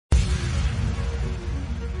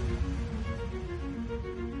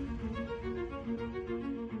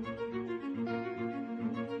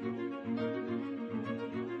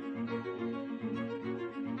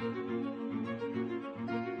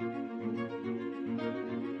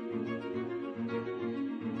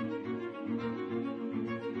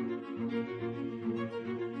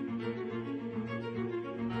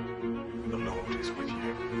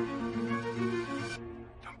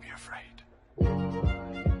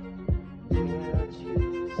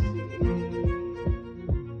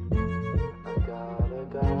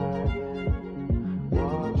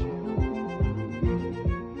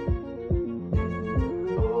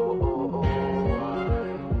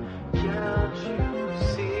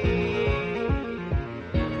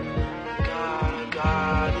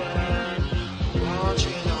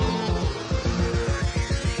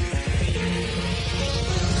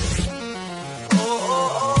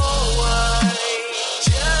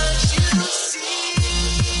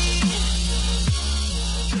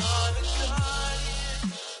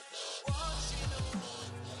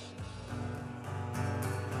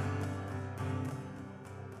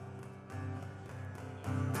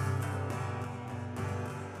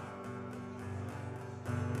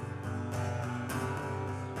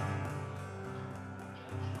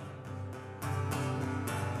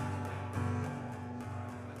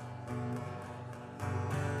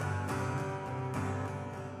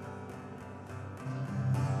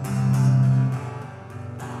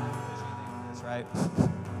right.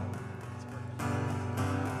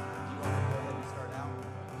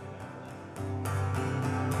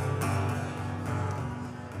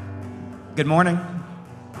 Good morning.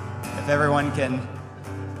 If everyone can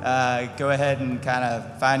go ahead and kind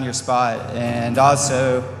of find your spot. And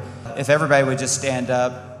also, if everybody would just stand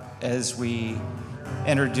up as we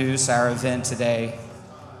introduce our event today.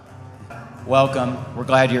 Welcome. We're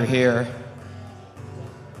glad you're here.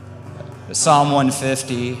 Psalm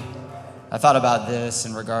 150. I thought about this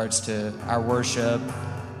in regards to our worship,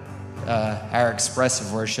 our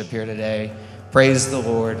expressive worship here today. Praise the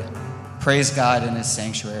Lord. Praise God in His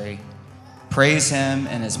sanctuary. Praise Him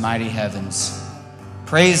in His mighty heavens.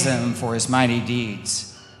 Praise Him for His mighty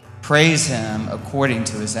deeds. Praise Him according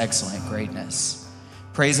to His excellent greatness.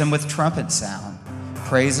 Praise Him with trumpet sound.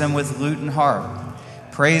 Praise Him with lute and harp.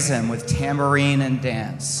 Praise Him with tambourine and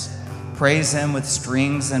dance. Praise Him with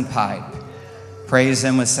strings and pipe. Praise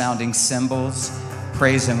Him with sounding cymbals.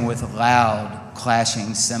 Praise Him with loud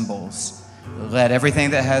clashing cymbals. Let everything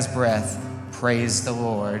that has breath praise the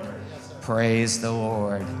Lord. Praise the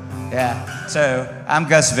Lord. Yeah, so I'm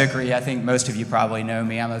Gus Vickery. I think most of you probably know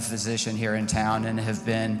me. I'm a physician here in town and have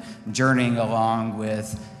been journeying along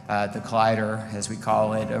with the Collider, as we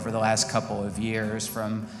call it, over the last couple of years,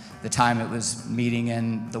 from the time it was meeting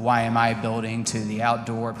in the YMI building to the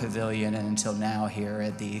outdoor pavilion and until now here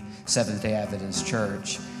at the Seventh-day Adventist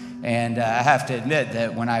Church. And I have to admit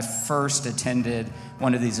that when I first attended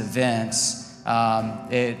one of these events,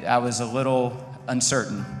 I was a little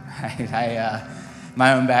uncertain.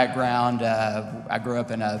 My own background, I grew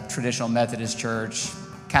up in a traditional Methodist church,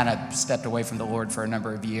 kind of stepped away from the Lord for a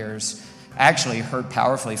number of years. I actually heard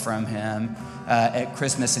powerfully from Him at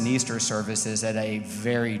Christmas and Easter services at a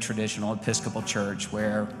very traditional Episcopal church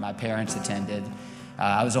where my parents attended.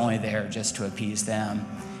 I was only there just to appease them.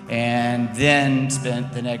 And then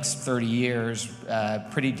spent the next 30 years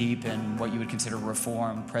pretty deep in what you would consider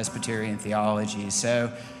Reformed Presbyterian theology.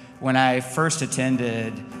 So when I first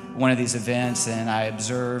attended one of these events and I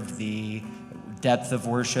observed the depth of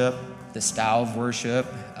worship, the style of worship,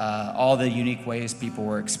 all the unique ways people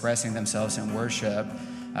were expressing themselves in worship,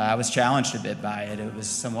 I was challenged a bit by it. It was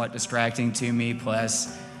somewhat distracting to me,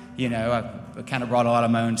 plus, I kind of brought a lot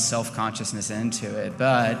of my own self-consciousness into it.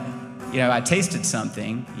 But, I tasted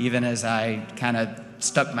something, even as I kind of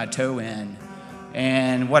stuck my toe in.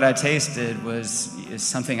 And what I tasted is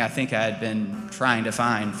something I think I had been trying to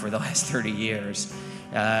find for the last 30 years.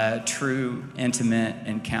 True, intimate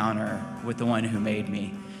encounter with the one who made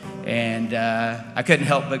me. And I couldn't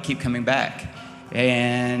help but keep coming back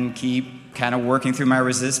and keep kind of working through my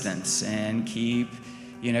resistance and keep,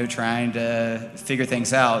 trying to figure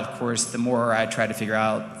things out. Of course, the more I tried to figure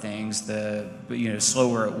out things, the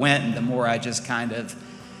slower it went, and the more I just kind of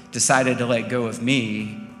decided to let go of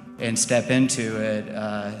me and step into it,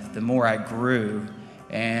 the more I grew.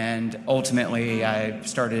 And ultimately, it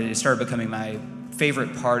started becoming my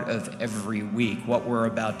favorite part of every week, what we're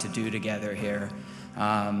about to do together here.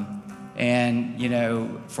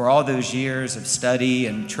 For all those years of study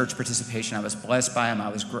and church participation, I was blessed by them.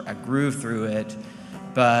 I grew through it,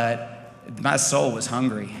 but my soul was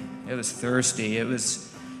hungry. It was thirsty. It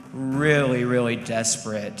was really, really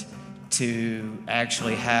desperate to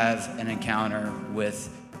actually have an encounter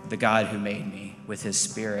with the God who made me, with His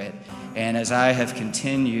Spirit. And as I have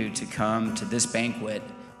continued to come to this banquet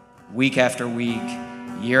week after week,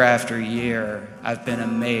 year after year, I've been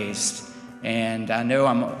amazed. And I know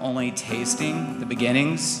I'm only tasting the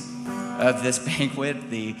beginnings of this banquet,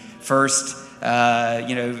 the first,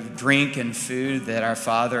 drink and food that our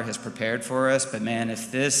Father has prepared for us. But man,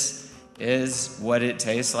 if this is what it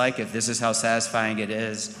tastes like, if this is how satisfying it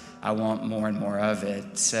is, I want more and more of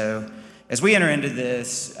it. So as we enter into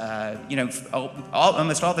this,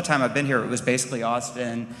 almost all the time I've been here, it was basically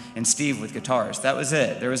Austin and Steve with guitars. That was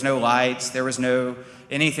it. There was no lights. There was no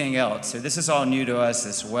anything else. So this is all new to us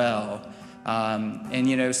as well.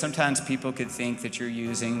 Sometimes people could think that you're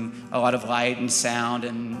using a lot of light and sound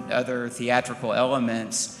and other theatrical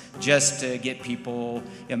elements just to get people,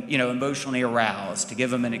 emotionally aroused, to give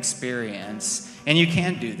them an experience. And you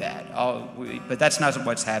can do that, but that's not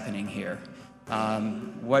what's happening here.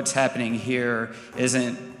 What's happening here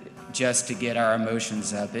isn't just to get our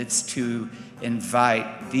emotions up. It's to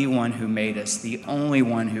invite the one who made us, the only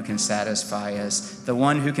one who can satisfy us, the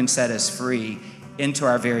one who can set us free into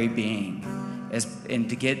our very being, and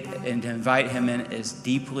to invite Him in as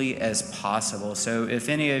deeply as possible. So if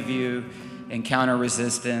any of you encounter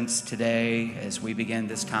resistance today as we begin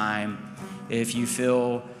this time, if you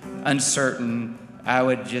feel uncertain, I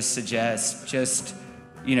would just suggest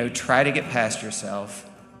try to get past yourself.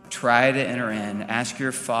 try to enter in. Ask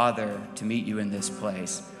your Father to meet you in this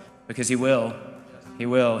place, because He will. He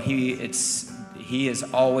will. He is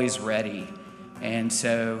always ready. And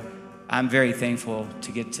so I'm very thankful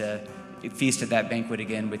to get to feast at that banquet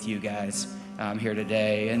again with you guys here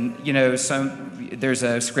today. And, there's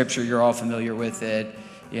a scripture, you're all familiar with it,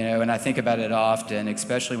 and I think about it often,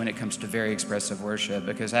 especially when it comes to very expressive worship,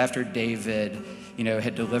 because after David,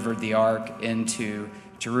 had delivered the ark into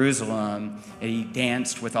Jerusalem, and he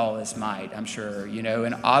danced with all his might, I'm sure,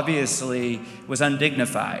 and obviously was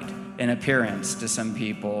undignified in appearance to some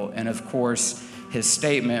people. And of course, his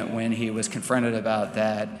statement when he was confronted about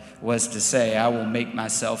that was to say, I will make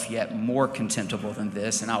myself yet more contemptible than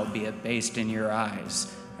this, and I will be abased in your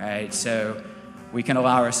eyes, right? So we can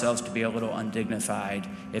allow ourselves to be a little undignified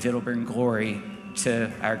if it'll bring glory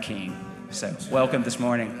to our King. So welcome this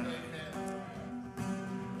morning.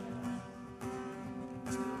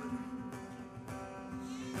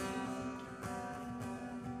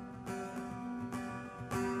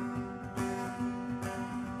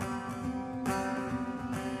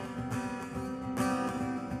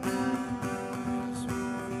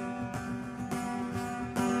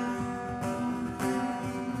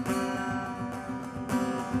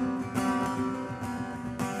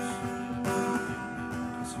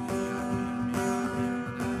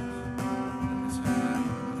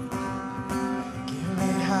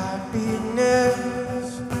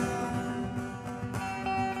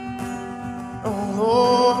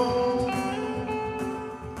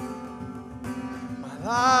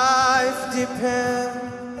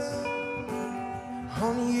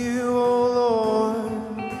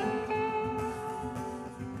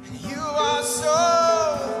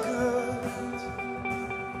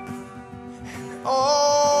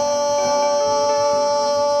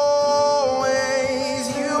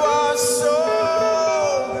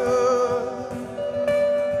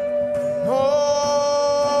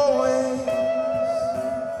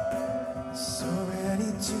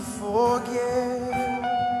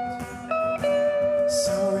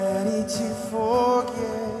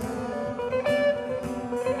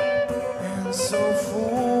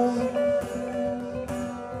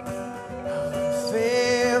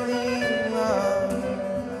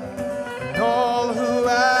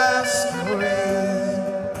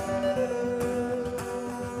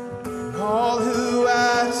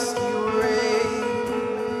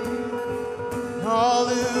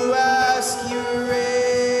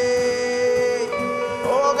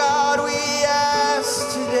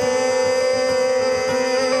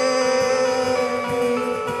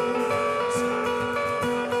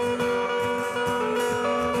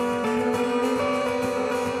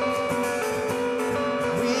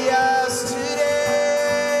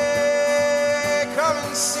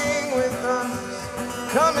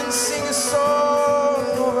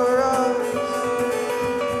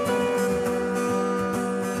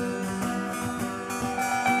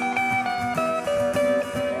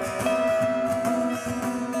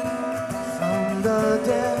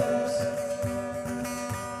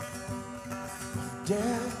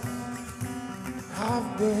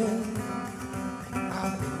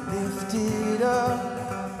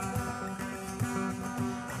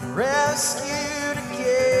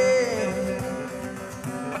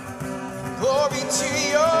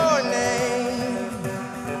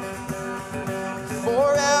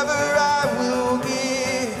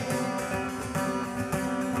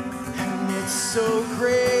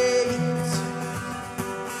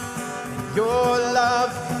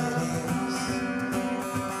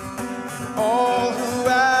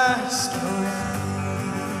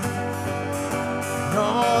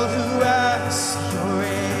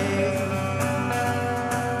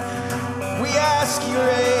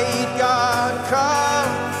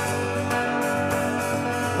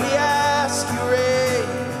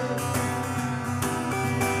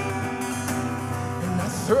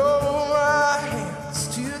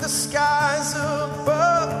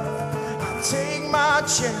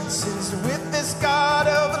 Chances with this God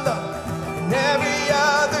of love, and every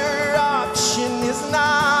other option is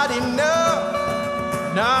not enough,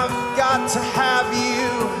 and I've got to have you.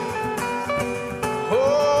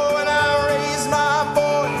 Oh, and I raise my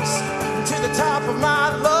voice to the top of my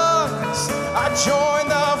lungs, I join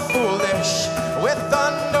the foolish with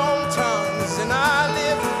unknown tongues, and I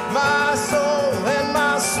lift my soul and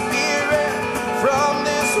my spirit from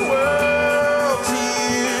this world.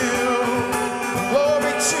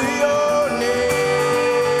 Glory to your name.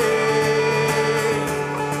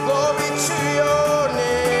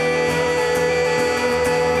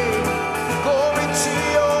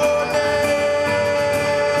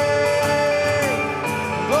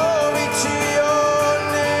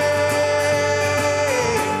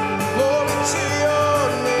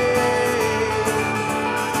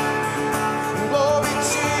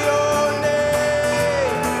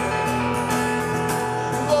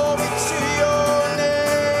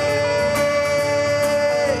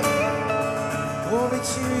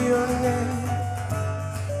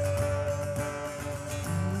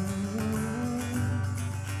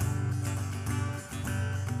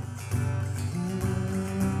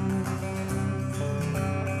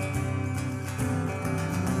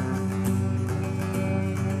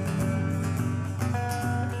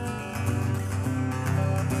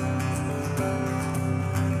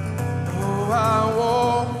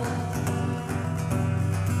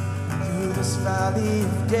 valley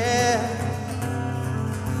of death.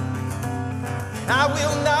 I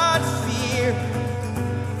will not fear.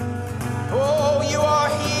 Oh, you are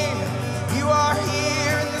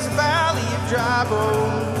here in this valley of dry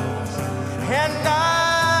bones. And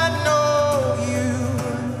I know you,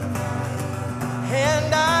 and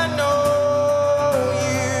I know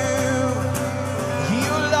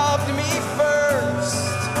you loved me first.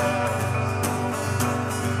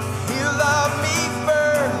 You loved me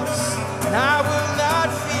first, and I will not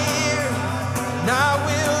fear, and I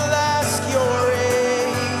will ask your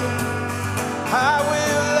aid. I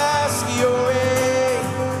will ask your aid.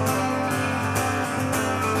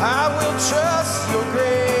 I will trust your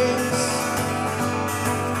grace.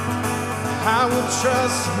 I will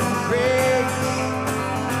trust your grace.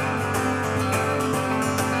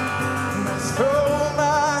 And I throw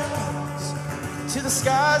my hands to the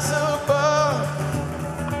skies above,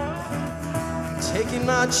 taking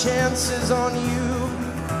my chances on you.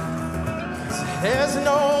 'Cause there's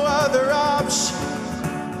no other option.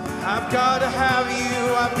 I've gotta have you,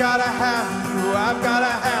 I've gotta have you, I've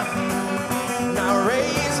gotta have you. Now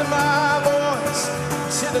raise my voice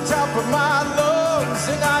to the top of my lungs,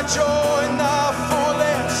 and I join the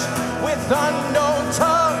foolish with unknown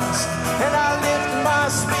tongues, and I lift my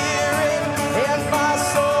spirit and my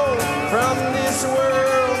soul from this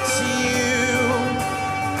world to you.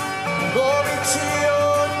 Glory to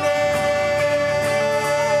your name,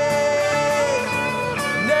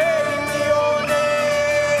 name your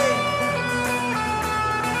name.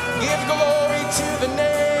 Give glory to the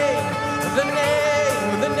name, the name,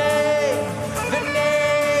 the name, the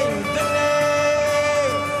name, the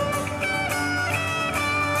name.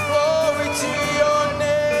 Glory to your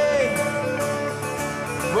name,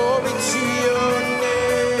 glory to your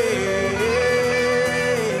name,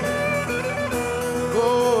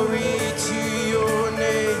 glory to your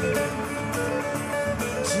name,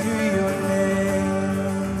 to your name.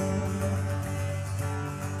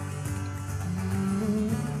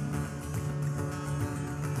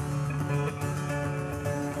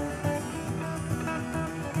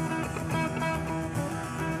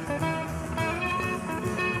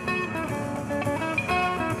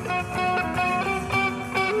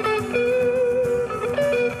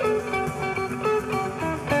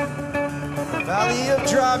 Valley of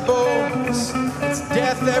dry bones, it's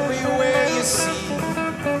death everywhere you see.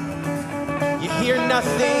 You hear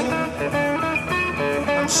nothing,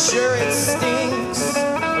 I'm sure it stinks.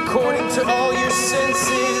 According to all your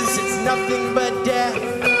senses, it's nothing but death.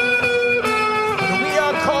 But we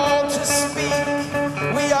are called to speak,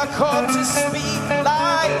 we are called to speak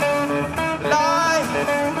life, life,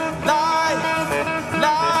 life,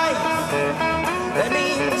 life. That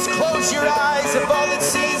means close your eyes if all it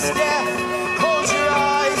sees is death. Close your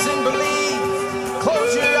eyes and believe.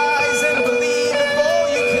 Close your eyes and believe. If all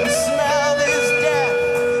you can smell is death,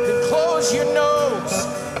 then close your nose.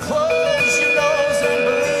 Close your nose and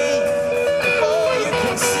believe. If all you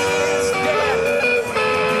can see is death,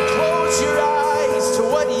 then close your eyes to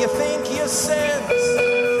what you think you sense.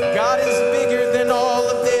 God is bigger than all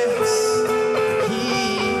of this.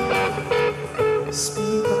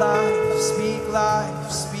 Speak life, speak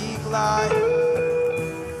life, speak life.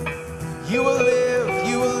 You will live,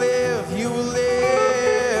 you will live, you will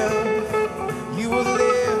live. You will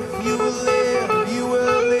live, you will live, you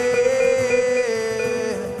will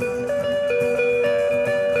live.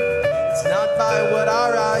 It's not by what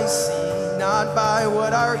our eyes see, not by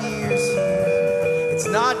what our ears hear. It's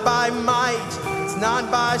not by might, it's not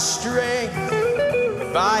by strength.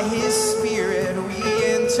 By His Spirit we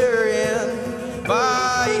enter in.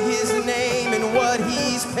 By His name and what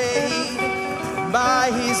He's paid. By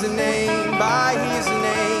His name, by His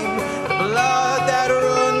name. The blood that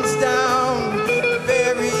runs down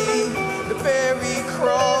the very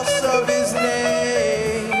cross of His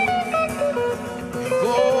name.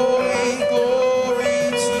 Glory, glory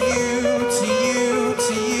to you, to you,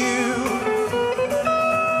 to you.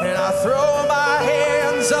 And I throw my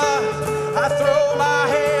hands up, I throw my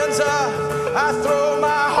hands up, I throw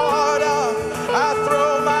my heart up, I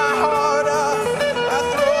throw my heart up, I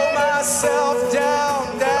throw myself down,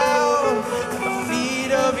 down at the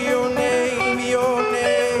feet of your name, your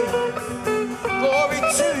name. Glory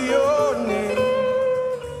to your name,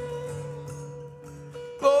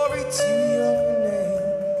 glory to your name.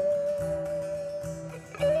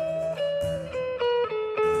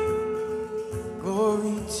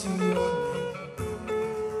 Glory to your name,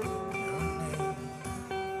 your name.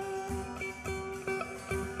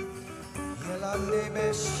 Yelande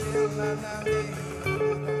beshilanande,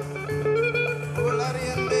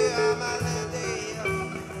 ulariende amalende.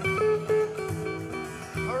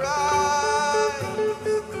 Arise.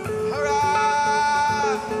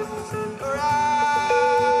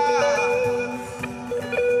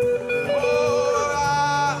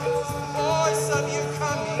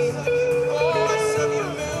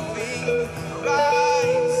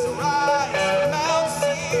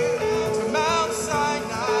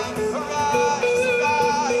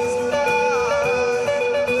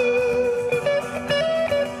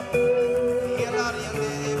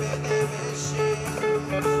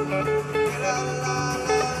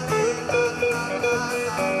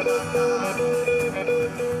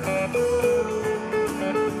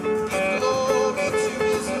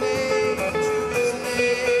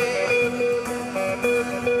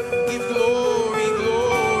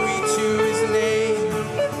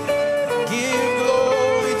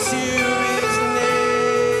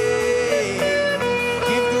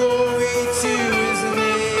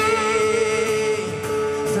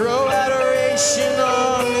 salvation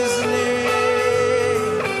of his name.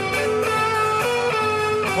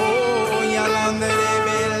 Oh, yalandere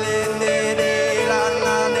belendere la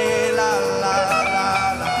la la la la la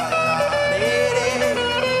la.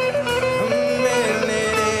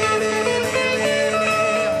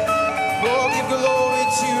 Oh, give glory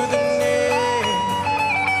to the name.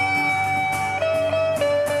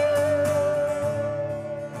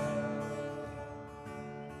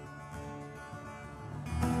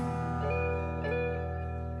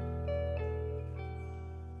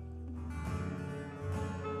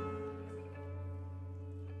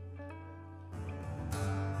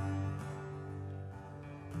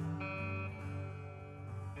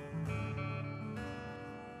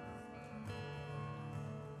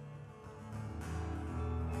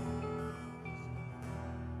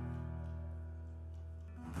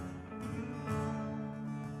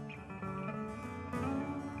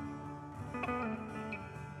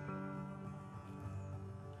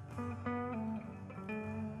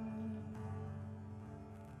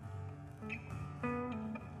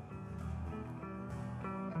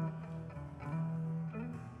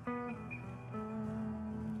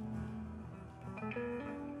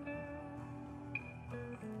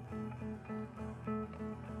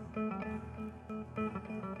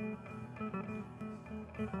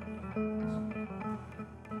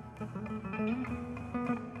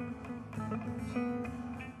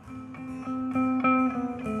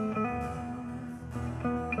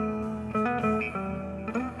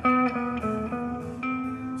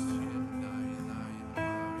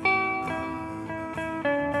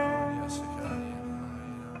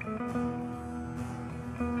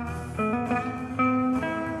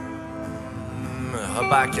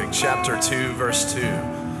 Habakkuk chapter 2, verse 2.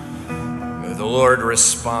 The Lord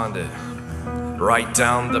responded, write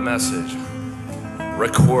down the message,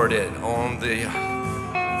 record it on the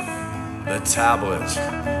tablets,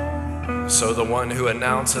 so the one who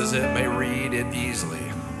announces it may read it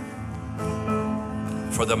easily.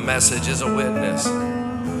 For the message is a witness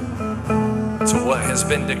to what has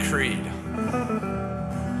been decreed,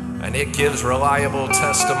 and it gives reliable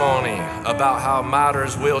testimony about how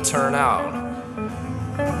matters will turn out.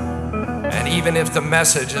 And even if the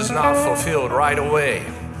message is not fulfilled right away,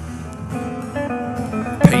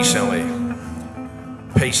 patiently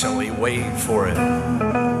wait for it.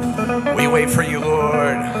 We wait for you,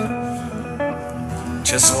 Lord,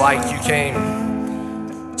 just like you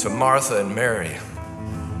came to Martha and Mary.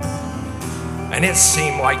 And it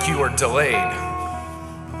seemed like you were delayed,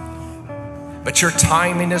 but your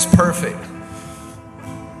timing is perfect.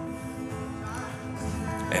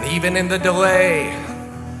 And even in the delay,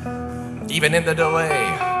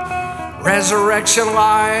 resurrection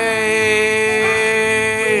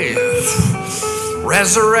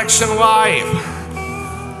life.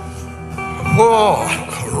 Whoa,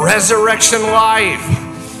 resurrection life.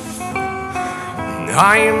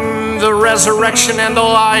 I am the resurrection and the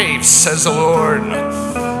life, says the Lord.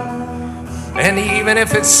 And even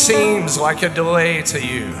if it seems like a delay to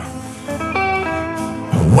you,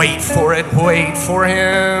 wait for it, wait for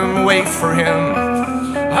him, wait for him.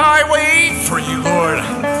 I wait for you, Lord,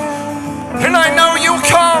 and I know you'll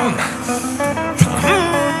come.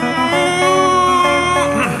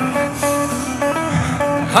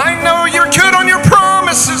 I know you're good on your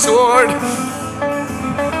promises, Lord.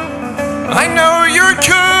 I know you're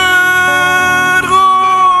good,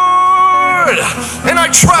 Lord, and I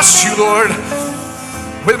trust you, Lord,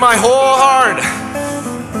 with my whole heart.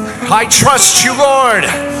 I trust you, Lord.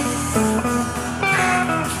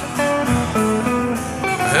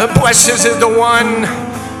 Blessed is the one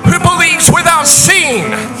who believes without seeing.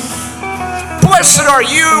 Blessed are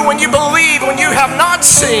you when you believe when you have not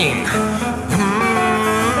seen.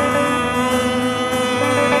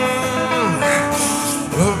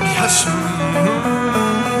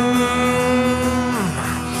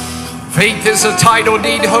 Faith is a title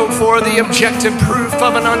deed, hope for the objective proof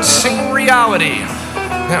of an unseen reality.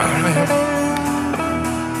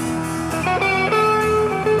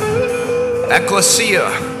 Ecclesia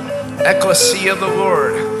of the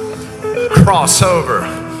Lord, cross over,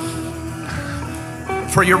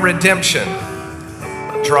 for your redemption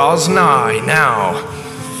draws nigh now.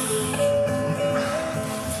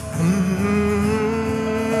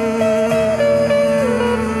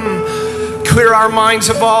 Clear our minds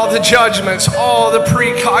of all the judgments, all the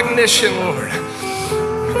precognition, Lord,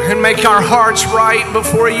 and make our hearts right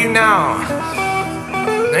before you now.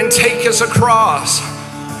 And take us across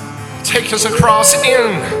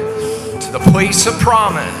in to the place of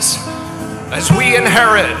promise as we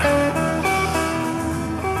inherit.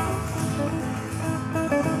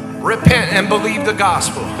 Repent and believe the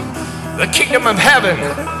gospel. The kingdom of heaven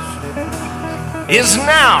is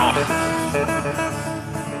now.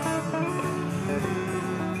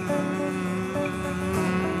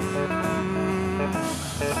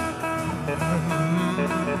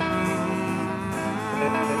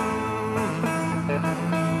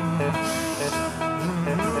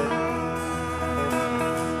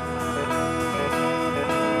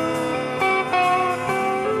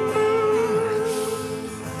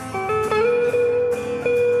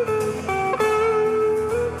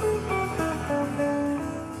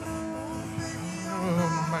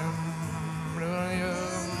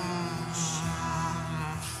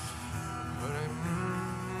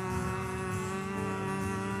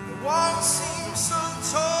 Walls seem so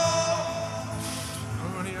tall.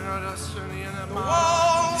 The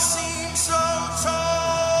walls seem so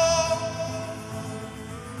tall.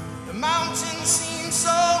 The mountains seem so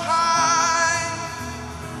high.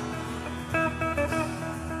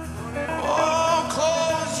 Oh,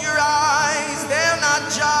 close your eyes, they're not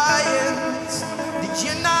giants. Did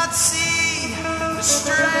you not see the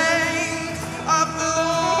strength of the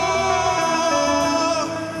Lord?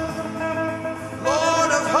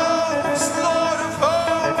 Lord of hosts, Lord of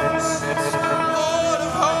hosts, Lord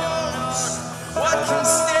of hosts. What can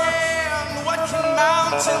stand? What can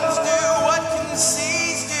mountains do? What can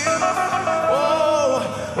seas do? Oh,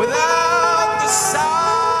 without the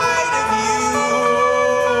sight of you.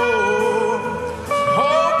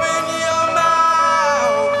 Open your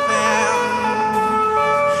mouth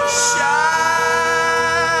and shout.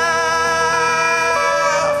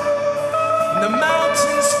 And the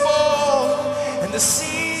mountains fall and the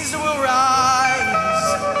seas will rise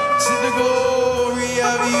to the glory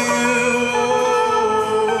of you.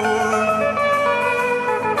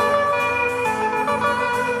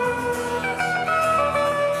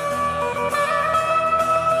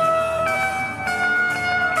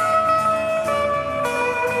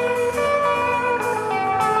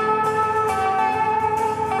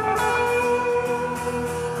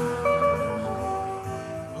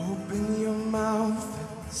 Open your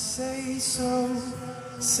mouth and say so,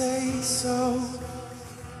 say so.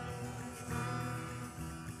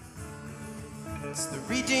 It's the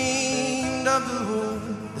redeemed of the Lord,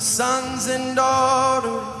 the sons and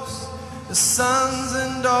daughters, the sons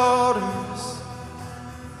and daughters.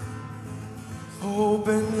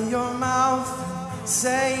 Open your mouth and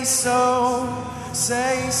say so,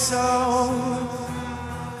 say so.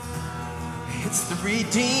 It's the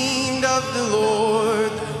redeemed of the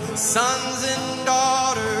Lord, the sons and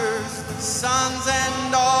daughters, the sons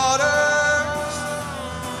and daughters.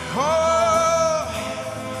 Oh,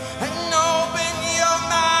 and open your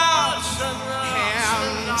mouth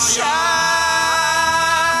and shout.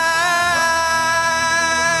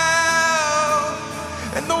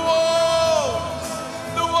 And the walls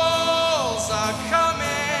are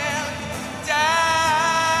coming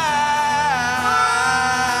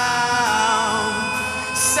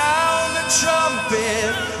down. Sound the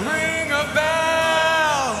trumpet, ring a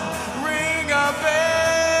bell, ring a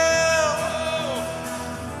bell.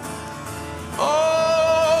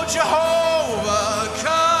 Oh, Jehovah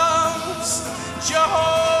comes,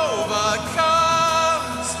 Jehovah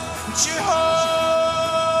comes, Jehovah.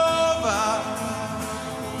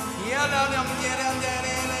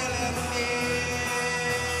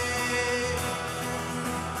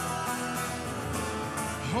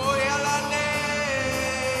 Oh,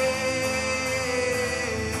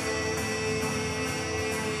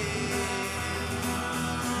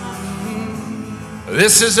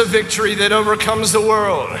 This is a victory that overcomes the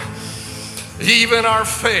world, even our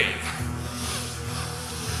faith.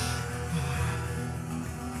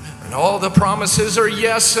 And all the promises are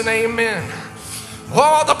yes and amen.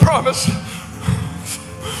 All the promises.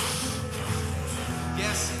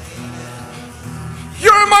 yes.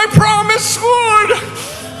 You're my promise, Lord.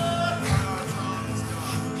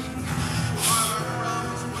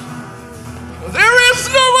 There is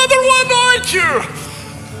no other one like you.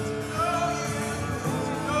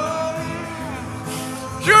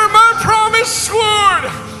 You're my promise,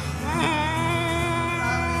 Lord.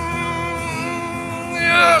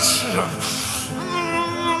 Yes.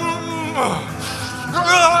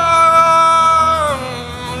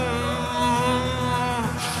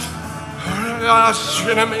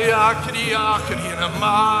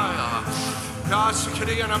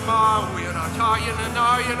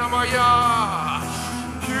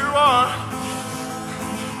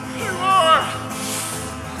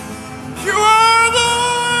 You are the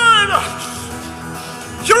Lord.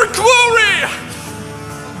 Your glory.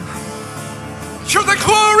 You're the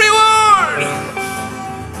glory, Lord.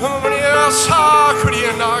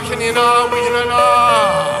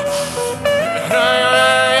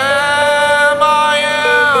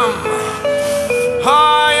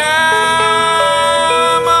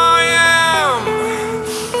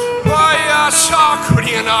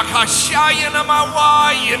 Kayana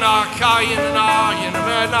Mawayana Kayana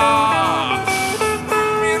Mena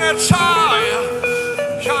Minachaya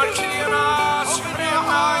Shakiana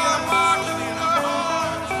Sumaya Makina.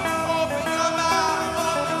 Open your mouth,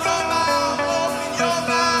 open your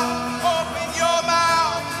mouth, open your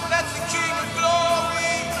mouth. Let the King of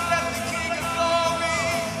Glory, let the King of Glory,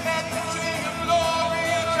 let the King of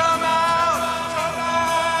Glory come out, come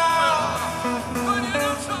out.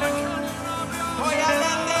 Oh,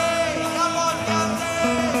 yandere, come on, yandere,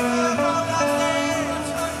 come on, yandere.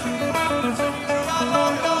 Come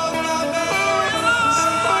on,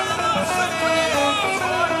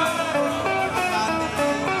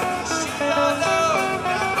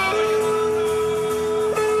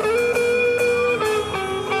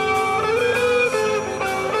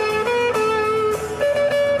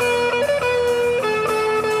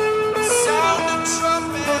 sound of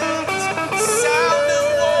trumpets, sound of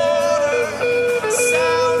water,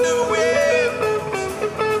 sound of wind.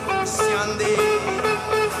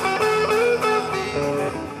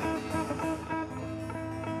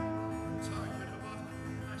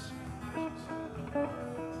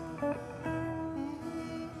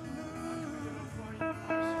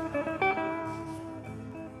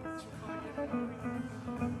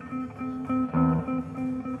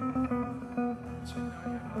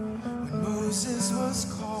 When Moses was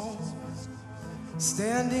called,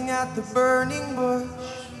 standing at the burning bush,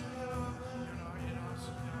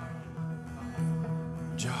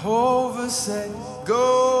 Jehovah said,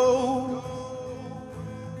 go.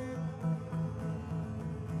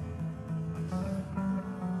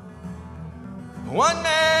 One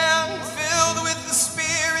man filled with the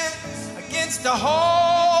Spirit against the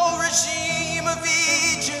whole regime of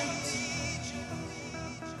Egypt.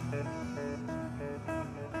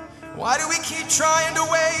 Why do we keep trying to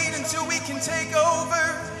wait until we can take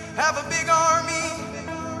over, have a big army?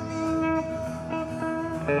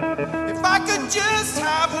 If I could just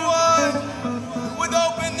have one who would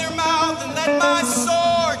open their mouth and let my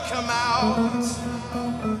sword come out.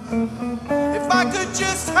 If I could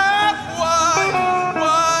just have one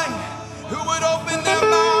who would open their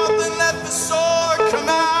mouth and let the sword come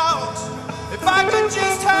out. If I could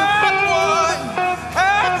just have one,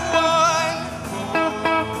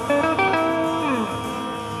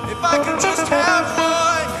 if I could just have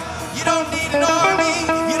one. You don't need an army,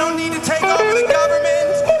 you don't need to take over the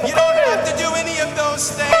government, you don't have to do any of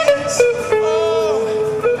those things. Oh,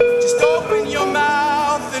 just open your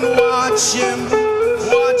mouth and watch him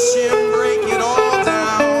break it all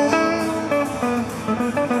down.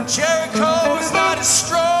 Jericho is not as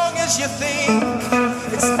strong as you think.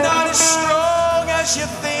 It's not as strong as you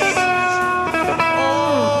think.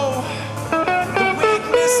 Oh, the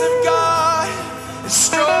weakness of God is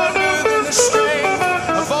stronger than the strength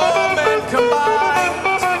of all men combined.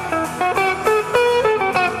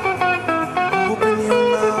 Open your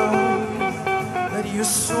mouth, let your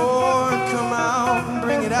sword come out and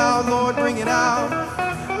bring it out, Lord, bring it out.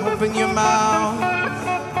 Open your mouth.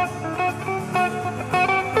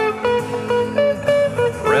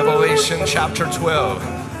 Revelation chapter 12.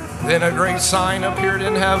 Then a great sign appeared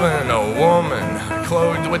in heaven, a woman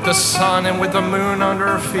clothed with the sun and with the moon under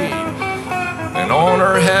her feet. And on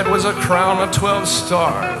her head was a crown of 12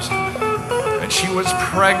 stars. And she was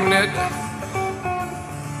pregnant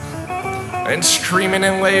and screaming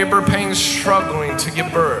in labor pains, struggling to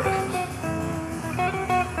give birth.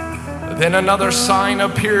 Then another sign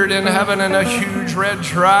appeared in heaven, and a huge red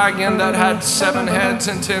dragon that had 7 heads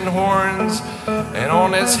and 10 horns, and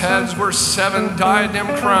on its heads were 7 diadem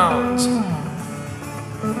crowns.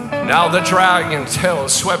 Now the dragon's tail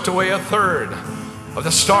swept away 1/3 of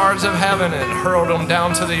the stars of heaven and hurled them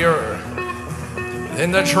down to the earth.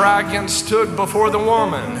 Then the dragon stood before the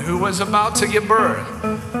woman who was about to give birth,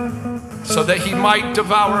 so that he might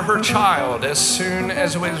devour her child as soon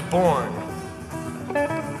as it was born.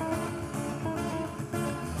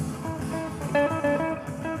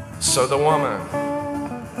 So the woman,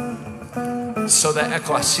 so the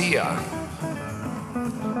ecclesia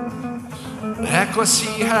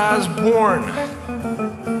has born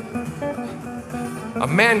a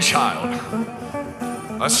man-child,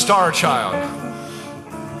 a star child,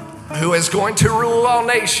 who is going to rule all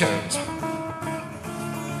nations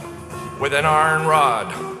with an iron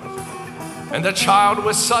rod. And the child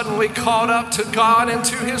was suddenly caught up to God and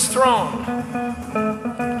to his throne.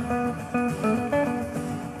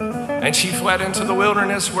 And she fled into the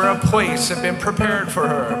wilderness where a place had been prepared for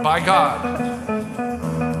her by God,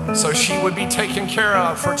 so she would be taken care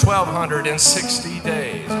of for 1,260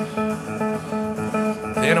 days.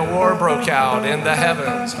 Then a war broke out in the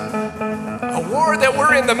heavens, a war that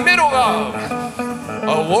we're in the middle of.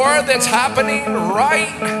 A war that's happening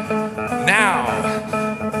right now.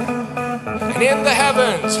 And in the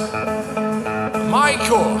heavens,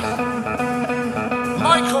 Michael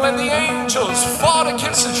and the angels fought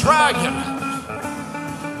against the dragon.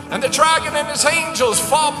 And the dragon and his angels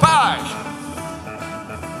fought back.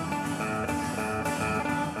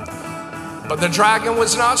 But the dragon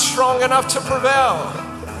was not strong enough to prevail.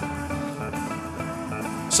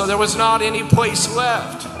 So there was not any place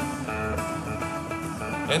left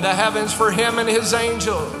in the heavens for him and his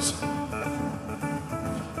angels.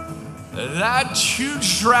 That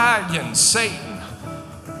huge dragon, Satan,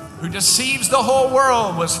 who deceives the whole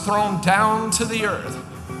world, was thrown down to the earth,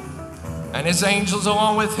 and his angels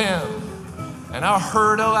along with him. And I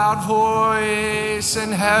heard a loud voice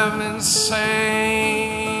in heaven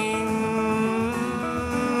saying,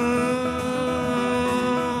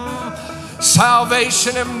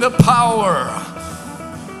 salvation and the power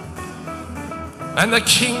and the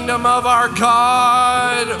kingdom of our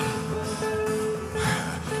God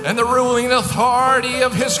and the ruling authority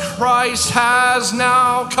of his Christ has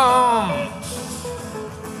now come.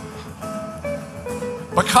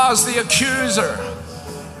 Because the accuser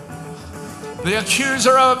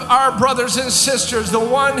of our brothers and sisters, the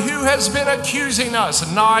one who has been accusing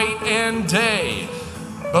us night and day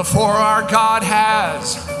before our God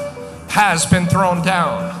has been thrown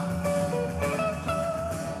down.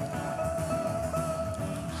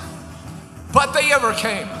 But they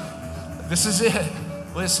overcame. This is it.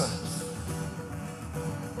 Listen.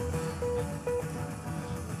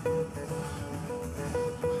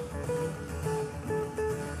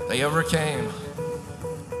 They overcame.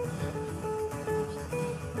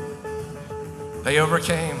 They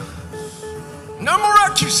overcame. No more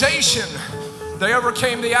accusation. They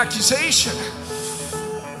overcame the accusation.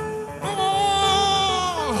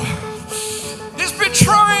 He's been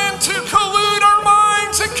trying to collude our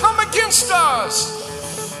minds and come against us.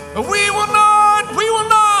 We will not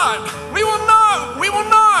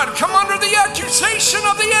come under the accusation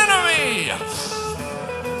of the enemy.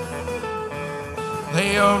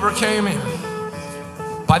 They overcame him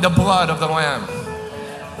by the blood of the Lamb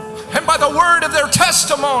and by the word of their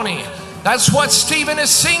testimony. That's what Stephen is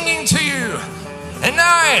singing to you. And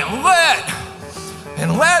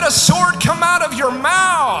let a sword come out of your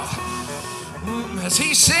mouth as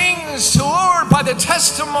he sings to the Lord by the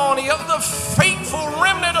testimony of the faithful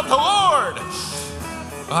remnant of the Lord.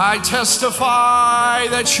 I testify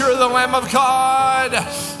that you're the Lamb of God.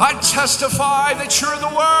 I testify that you're the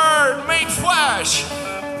Word made flesh,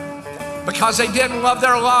 because they didn't love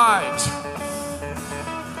their lives.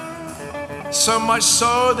 So much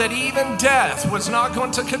so that even death was not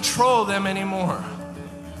going to control them anymore.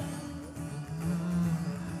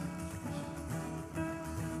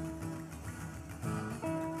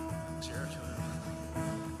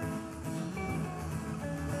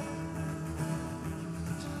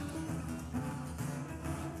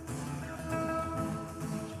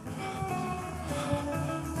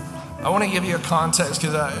 I want to give you a context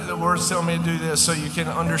because the Word's telling me to do this so you can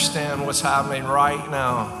understand what's happening right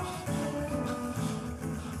now.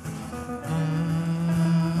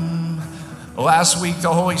 Last week,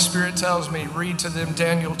 the Holy Spirit tells me, read to them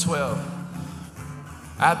Daniel 12.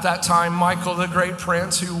 At that time, Michael, the great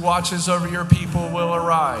prince who watches over your people, will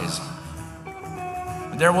arise.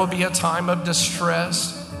 There will be a time of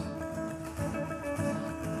distress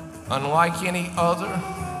unlike any other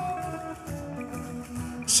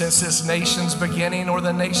since this nation's beginning or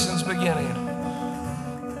the nation's beginning.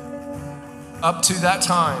 Up to that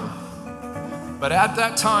time. But at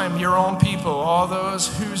that time, your own people, all those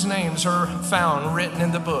whose names are found written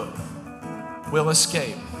in the book, will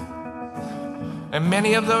escape. And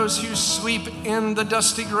many of those who sleep in the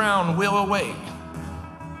dusty ground will awake.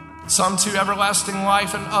 Some to everlasting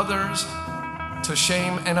life and others to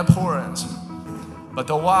shame and abhorrence. But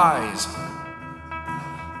the wise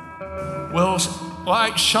will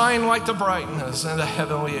shine like the brightness in the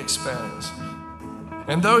heavenly expanse.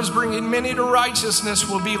 And those bringing many to righteousness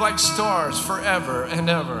will be like stars forever and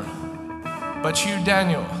ever. But you,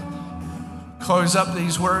 Daniel, close up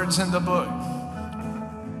these words in the book.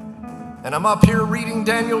 And I'm up here reading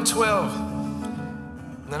Daniel 12.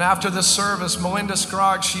 And then after the service, Melinda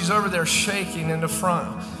Scroggs, she's over there shaking in the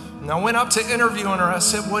front. And I went up to interviewing her. I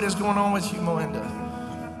said, what is going on with you, Melinda?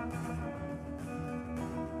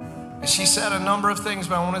 And she said a number of things,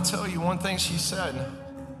 but I want to tell you one thing she said.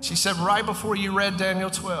 She said, right before you read Daniel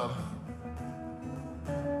 12,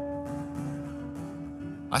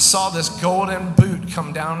 I saw this golden boot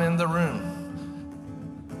come down in the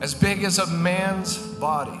room, as big as a man's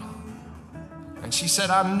body. And she said,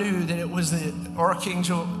 I knew that it was the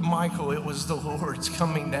Archangel Michael. It was the Lord's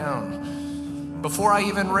coming down. Before I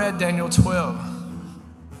even read Daniel 12.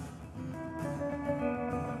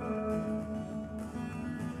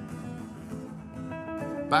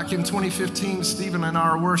 Back in 2015, Stephen and I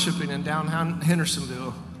are worshiping in downtown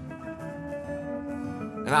Hendersonville.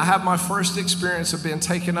 And I have my first experience of being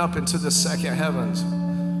taken up into the second heavens.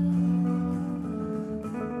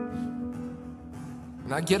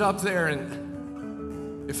 And I get up there,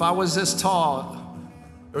 and if I was this tall,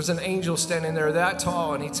 there was an angel standing there that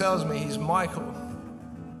tall, and he tells me he's Michael.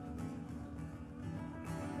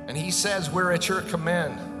 And he says, we're at your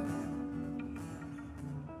command.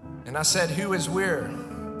 And I said, who is we're?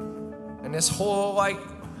 And this whole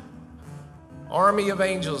army of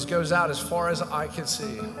angels goes out as far as I can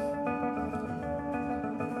see.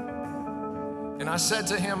 And I said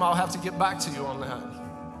to him, I'll have to get back to you on that.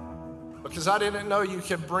 Because I didn't know you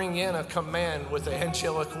could bring in a command with the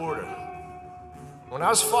angelic order. When I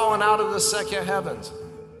was falling out of the second heavens,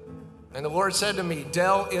 and the Lord said to me,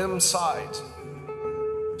 Del M. Sides,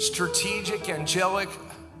 strategic, angelic,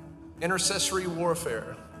 intercessory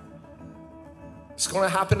warfare. It's going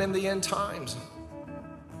to happen in the end times.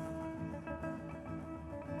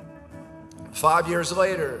 5 years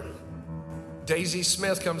later, Daisy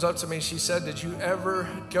Smith comes up to me. She said, did you ever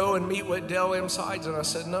go and meet with Del M. Sides? And I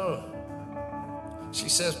said, no. She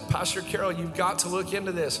says, Pastor Carroll, you've got to look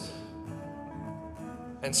into this.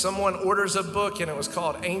 And someone orders a book, and it was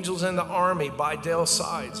called Angels in the Army by Del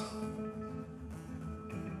Sides.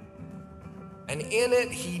 And in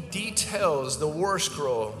it, he details the war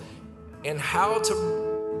scroll and how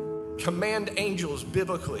to command angels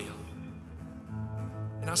biblically.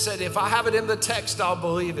 And I said, if I have it in the text, I'll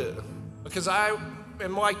believe it. Because I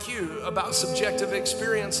am like you about subjective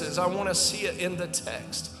experiences. I want to see it in the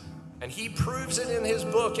text. And he proves it in his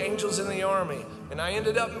book, Angels in the Army. And I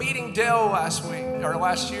ended up meeting Del last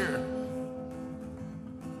year.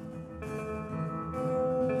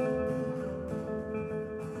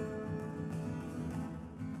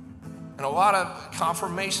 And a lot of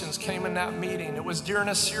confirmations came in that meeting. It was during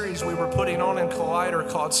a series we were putting on in Collider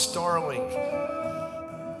called Starlink.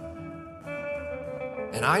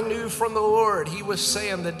 And I knew from the Lord, he was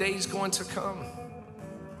saying the day's going to come.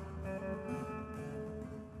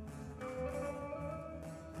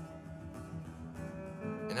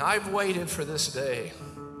 And I've waited for this day.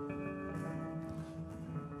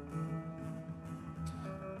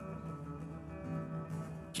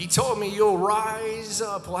 He told me you'll rise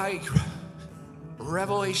up like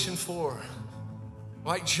Revelation 4,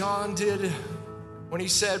 like John did when he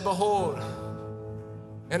said, behold,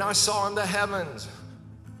 and I saw in the heavens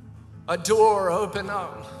a door open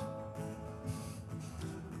up.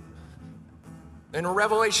 In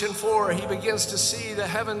Revelation 4, he begins to see the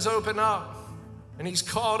heavens open up, and he's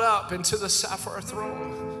called up into the sapphire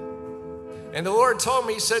throne. And the Lord told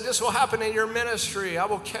me, he said, this will happen in your ministry. I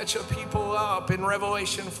will catch up people up in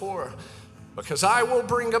Revelation 4, because I will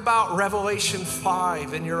bring about Revelation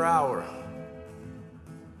 5 in your hour.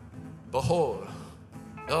 Behold,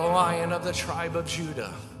 the Lion of the tribe of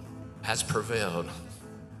Judah has prevailed.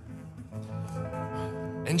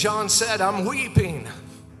 And John said, I'm weeping.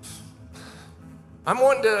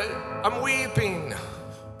 I'm weeping.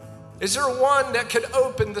 Is there one that could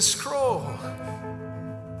open the scroll?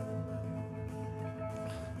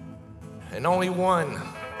 And only one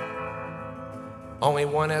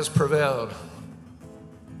has prevailed.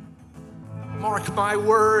 Mark my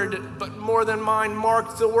word, but more than mine,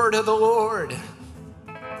 mark the word of the Lord.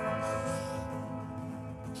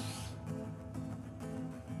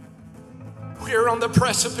 We're on the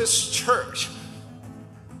precipice, church,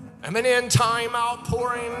 of an end time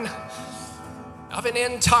outpouring, of an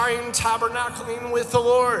end time tabernacling with the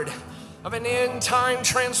Lord, of an end time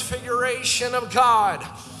transfiguration of God.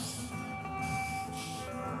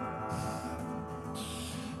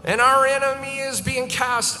 And our enemy is being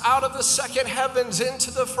cast out of the second heavens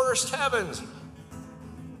into the first heavens.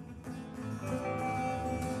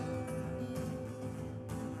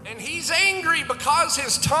 And he's angry because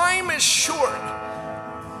his time is short.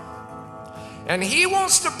 And he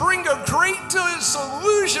wants to bring a great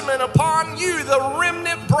disillusionment upon you, the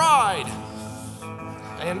remnant bride,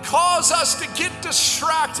 and cause us to get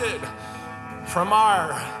distracted from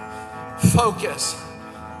our focus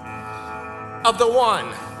of the one,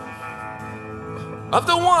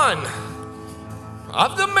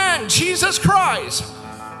 of the man, Jesus Christ,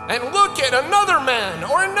 and look at another man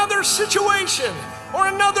or another situation or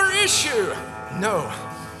another issue. No.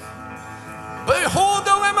 Behold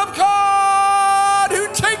the Lamb of God who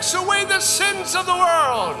takes away the sins of the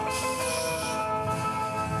world.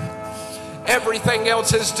 Everything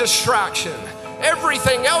else is distraction.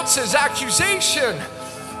 Everything else is accusation.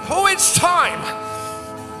 Oh, it's time.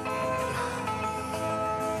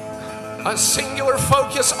 A singular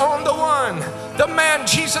focus on the one, the man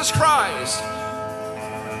Jesus Christ,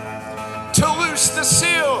 to loose the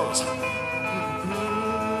seals.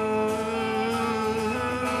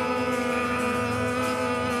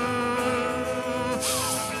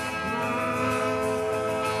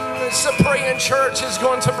 The praying church is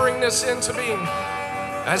going to bring this into being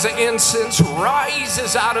as the incense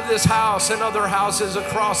rises out of this house and other houses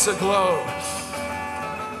across the globe.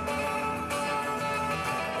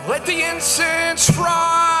 Let the incense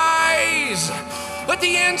rise. Let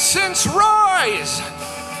the incense rise.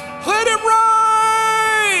 Let it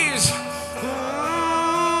rise.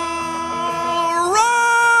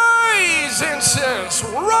 Rise, incense.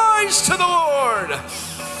 Rise to the Lord.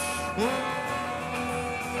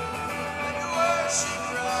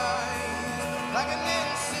 Like an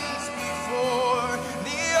incense before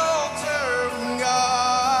the altar of God.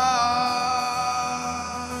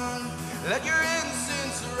 Let your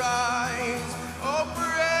incense rise, oh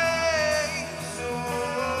praise,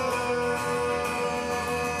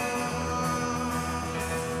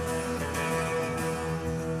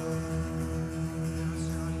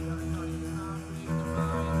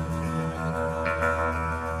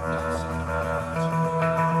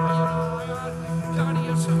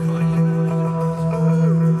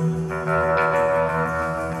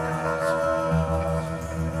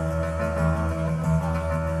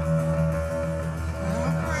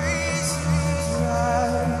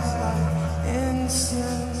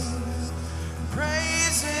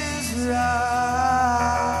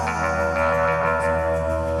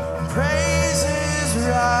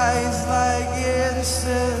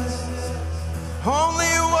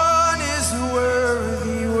 only one is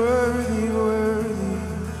worthy, worthy, worthy.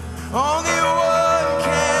 Only one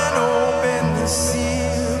can open the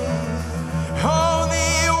seal.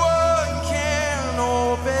 Only one can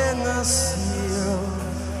open the seal.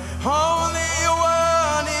 Only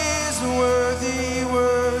one is worthy,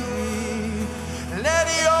 worthy. Let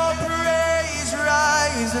your praise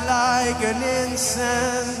rise like an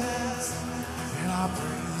incense. Let our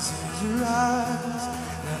praises rise.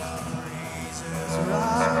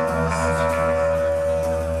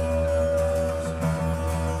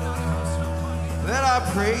 Let our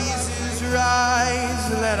praises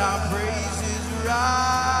rise, let our praises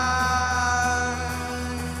rise.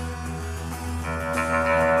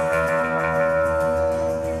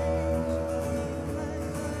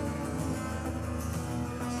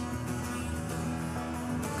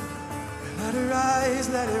 Let it rise,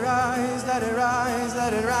 let it rise, let it rise,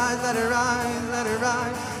 let it rise, let it rise, let it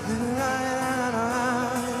rise, let it rise.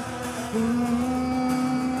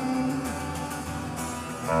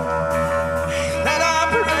 Let our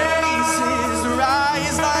praises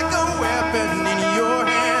rise like a weapon in your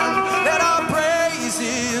hand. Let our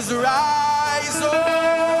praises rise, oh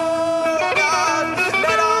God.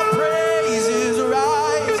 Let our praises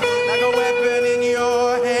rise like a weapon in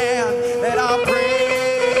your hand. Let our praises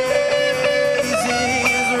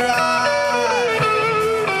rise.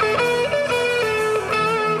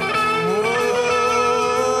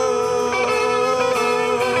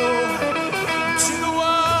 To the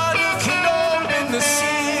one who can open the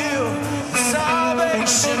seal, the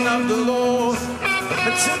salvation of the Lord,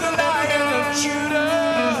 and to the Lion of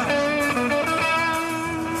Judah,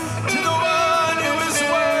 to the one who is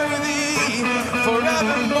worthy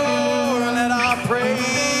forevermore. Let our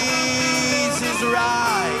praises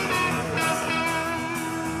rise.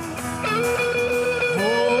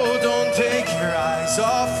 Oh, don't take your eyes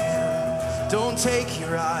off him. Don't take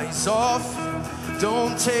your eyes off him.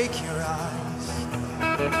 Don't take your eyes.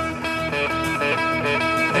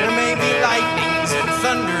 There may be lightnings and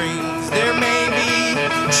thunderings. There may be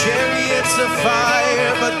chariots of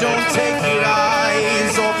fire, but don't take your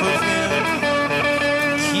eyes off of him.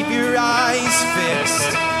 Keep your eyes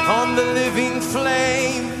fixed on the living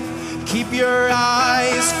flame. Keep your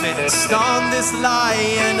eyes fixed on this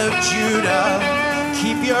Lion of Judah.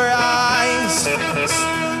 Keep your eyes fixed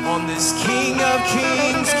on this King of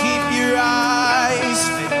Kings. Keep your eyes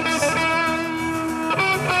fixed.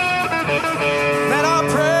 Let our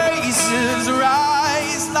praises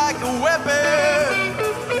rise like a weapon.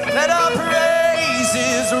 Let our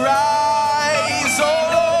praises rise, oh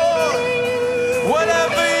Lord.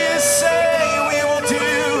 Whatever you say we will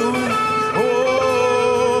do.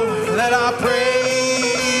 Oh, let our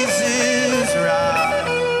praises rise.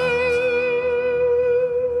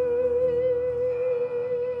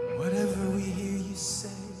 Whatever we hear you say,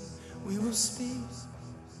 we will speak.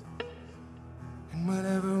 And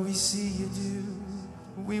whatever we we see you do,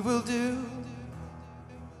 we will do.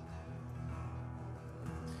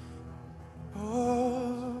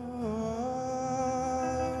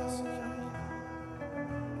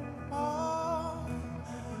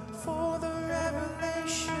 For the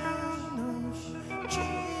revelation of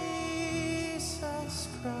Jesus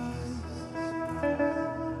Christ,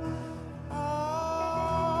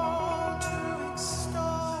 to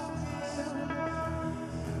extol Him,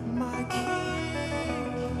 my King,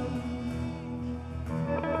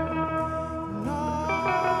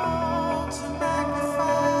 to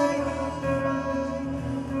magnify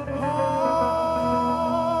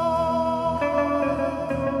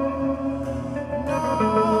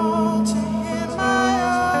to Him my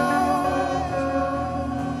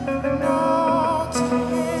to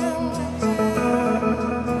Him,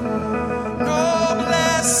 no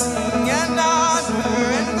blessing and honor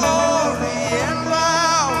and glory and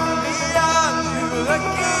power be unto the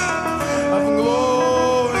King of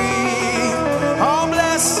glory. All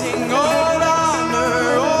blessing, all honor,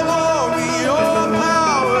 all glory, all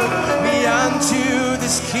power be unto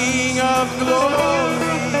this King of glory.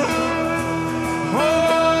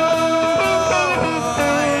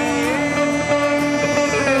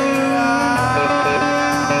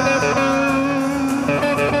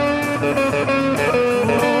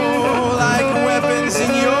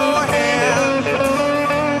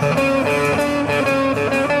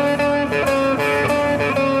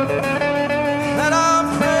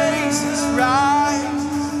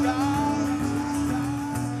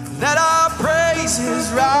 Let our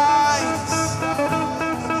praises rise.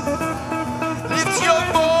 Lift your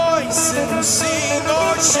voice and sing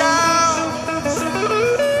or shout.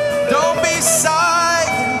 Don't be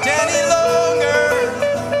silent any longer.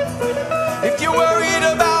 If you're worried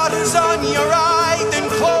about who's on your right, then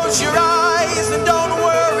close your eyes and don't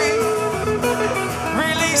worry.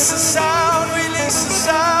 Release the sound, release the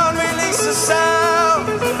sound, release the sound.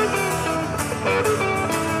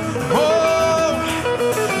 Oh,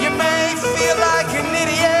 you may feel like an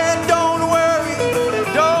idiot, don't worry,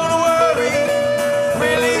 don't worry.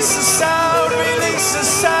 Release the sound, release the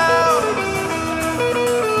sound.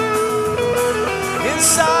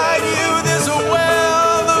 Inside you there's a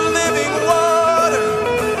well of living water.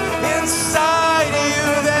 Inside you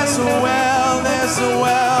there's a well, there's a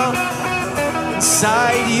well.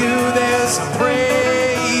 Inside you there's a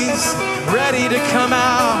praise ready to come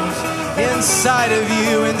out. Inside of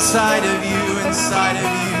you, inside of you, inside of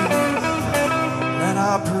you. Let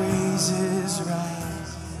our praises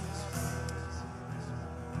rise.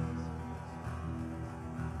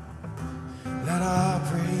 Let our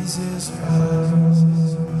praises rise.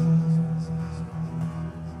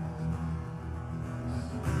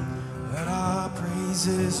 Let our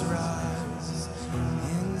praises rise.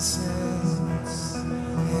 Incense,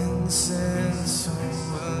 incense.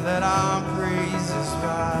 Oh, let our praises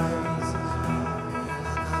rise.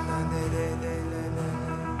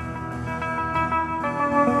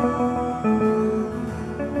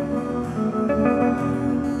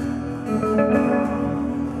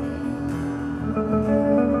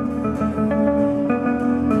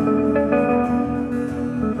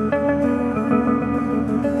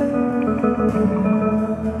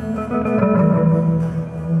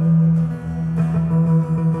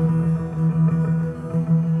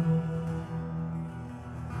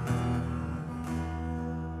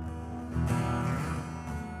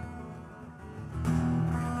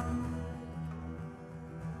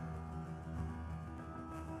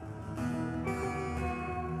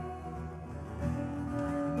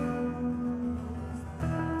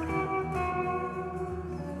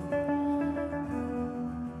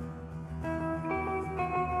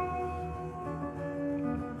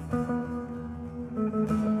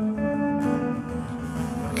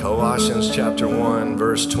 Colossians chapter 1,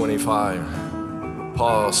 verse 25.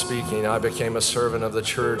 Paul speaking, I became a servant of the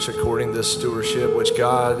church according to the stewardship which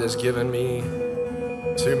God has given me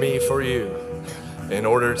for you, in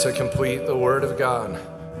order to complete the word of God.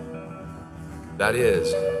 That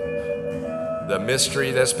is, the mystery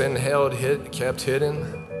that's been kept hidden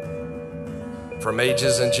from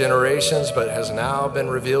ages and generations, but has now been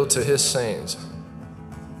revealed to his saints.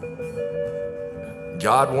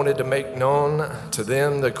 God wanted to make known to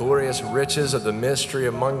them the glorious riches of the mystery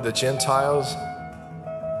among the Gentiles,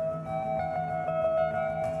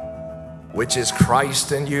 which is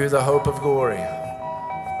Christ in you, the hope of glory.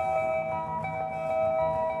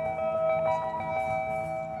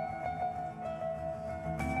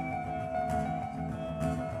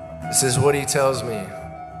 This is what he tells me.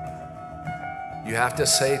 You have to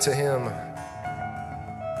say to him,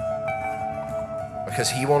 because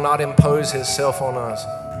he will not impose himself on us.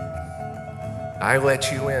 I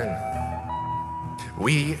let you in.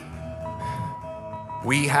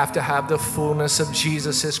 We have to have the fullness of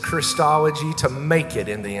Jesus' Christology to make it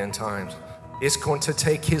in the end times. It's going to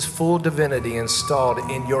take his full divinity installed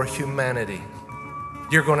in your humanity.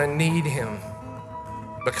 You're going to need him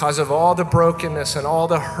because of all the brokenness and all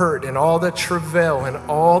the hurt and all the travail and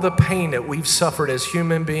all the pain that we've suffered as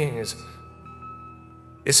human beings.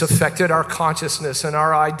 It's affected our consciousness and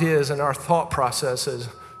our ideas and our thought processes.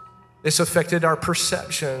 It's affected our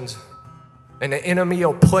perceptions. And the enemy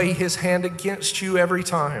will play his hand against you every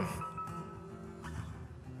time.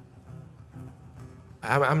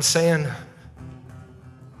 I'm saying,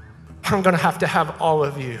 I'm going to have all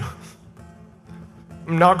of you.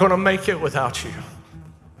 I'm not going to make it without you.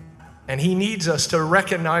 And he needs us to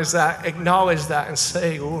recognize that, acknowledge that, and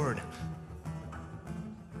say, Lord,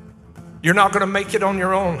 you're not going to make it on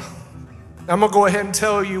your own. I'm going to go ahead and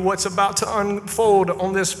tell you what's about to unfold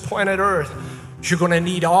on this planet Earth. You're going to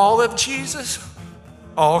need all of Jesus,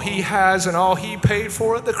 all he has and all he paid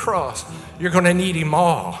for at the cross. You're going to need him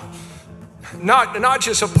all. Not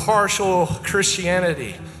just a partial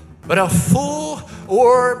Christianity, but a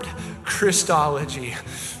full-orbed Christology.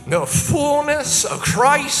 The fullness of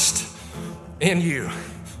Christ in you.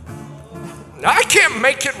 I can't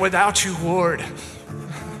make it without you, Lord.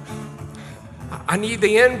 I need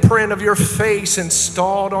the imprint of your face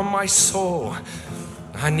installed on my soul.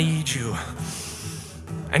 I need you.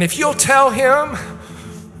 And if you'll tell him,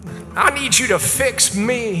 I need you to fix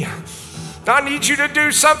me. I need you to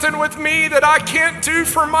do something with me that I can't do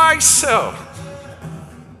for myself.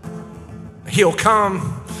 He'll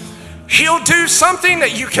come. He'll do something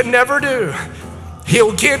that you can never do.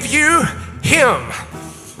 He'll give you him.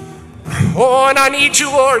 Oh, and I need you,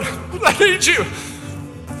 Lord. I need you.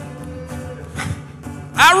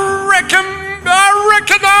 I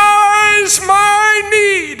recognize my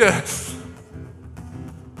need.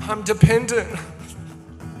 I'm dependent.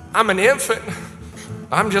 I'm an infant.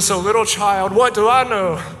 I'm just a little child. What do I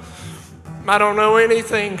know? I don't know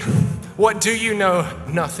anything. What do you know?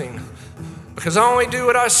 Nothing. Because I only do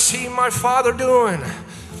what I see my Father doing.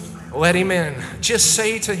 Let him in. Just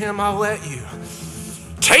say to him, I'll let you.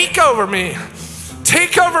 Take over me.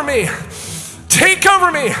 Take over me. Take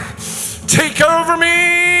over me. Take over me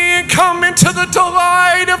and come into the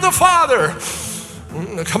delight of the Father.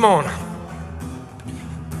 Come on.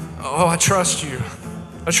 Oh, I trust you.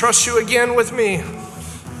 I trust you again with me.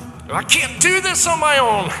 I can't do this on my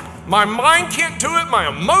own. My mind can't do it. My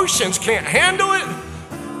emotions can't handle it.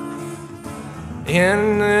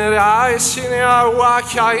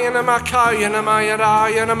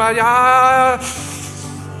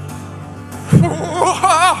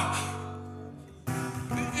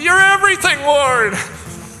 You're everything, Lord.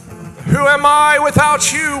 Who am I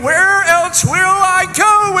without you? Where else will I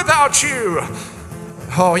go without you?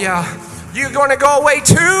 Oh yeah, you gonna go away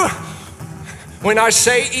too? When I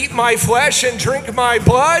say eat my flesh and drink my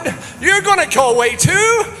blood, you're gonna go away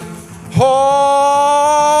too?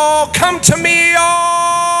 Oh, come to me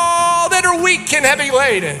all that are weak and heavy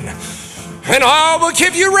laden, and I will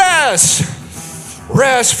give you rest.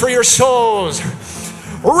 Rest for your souls.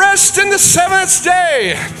 Rest in the seventh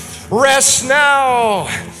day. Rest now.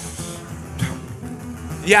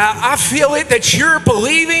 Yeah, I feel it that you're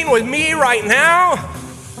believing with me right now.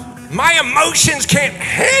 My emotions can't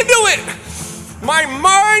handle it. My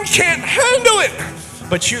mind can't handle it.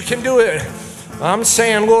 But you can do it. I'm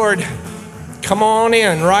saying, Lord, come on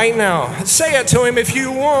in right now. Say it to him if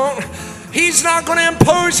you want. He's not going to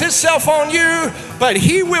impose himself on you, but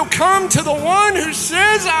he will come to the one who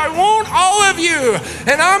says, I want all of you,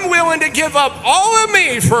 and I'm willing to give up all of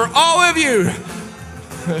me for all of you.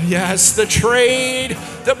 Yes, the trade,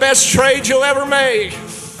 the best trade you'll ever make.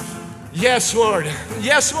 Yes, Lord.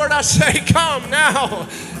 Yes, Lord, I say, come now.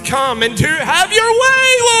 Come and have your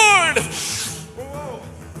way, Lord. Whoa.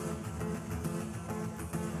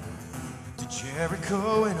 To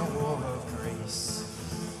Jericho in a war of grace.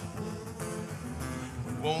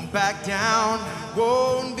 We won't back down,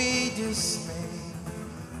 won't be dismayed.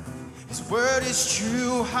 His word is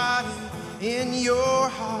true, hiding in your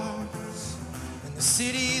hearts. And the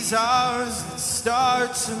city's ours that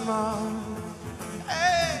start tomorrow.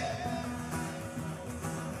 Hey!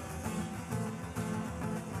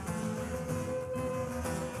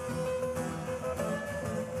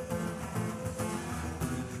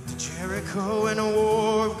 Jericho in a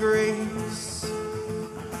war of grace.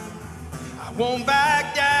 I won't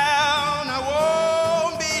back down, I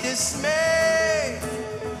won't be dismayed.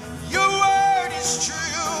 Your word is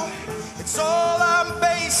true, it's all I'm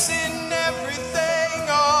basing everything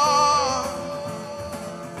on.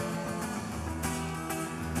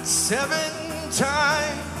 7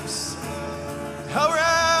 sometimes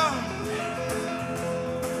around.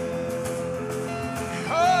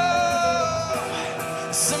 Oh,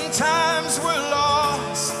 sometimes we're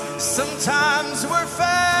lost, sometimes we're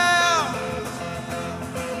found.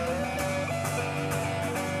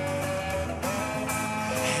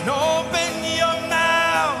 And open your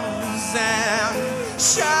mouths and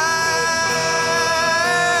shout.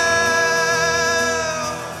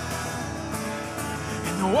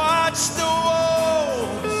 Watch the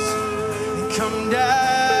walls come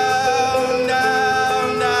down,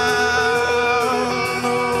 down, down.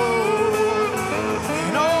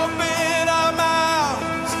 And open our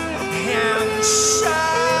mouths and shout.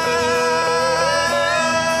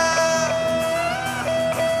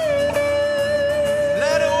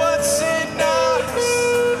 Let what's in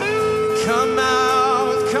us come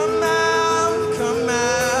out, come out, come out.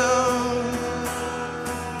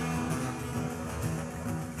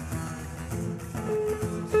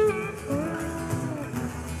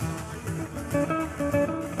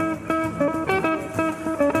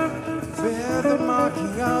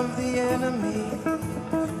 Of the enemy,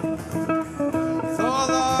 with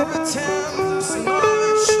all our attempts and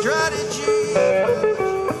our strategy,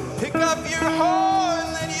 pick up your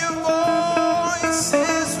horn, let your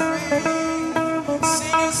voices ring,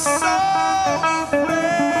 sing a song of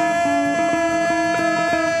praise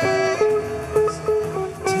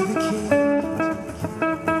to the King,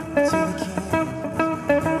 to the King.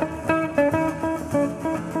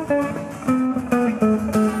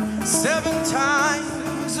 7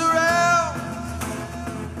 times around.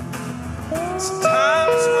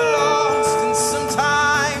 Sometimes we're lost and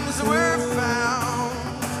sometimes we're found.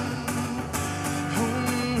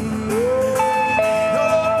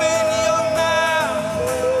 Open your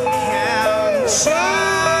mouth and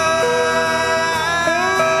shout.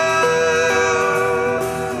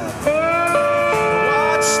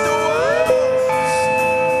 Watch the walls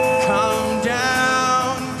come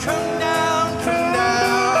down, come down, come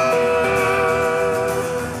down.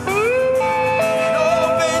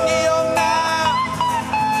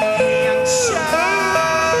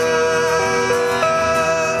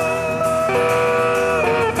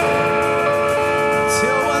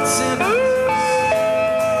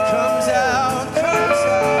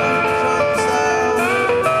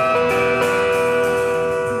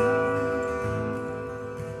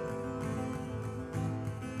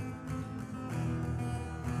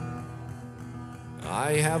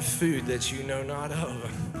 I have food that you know not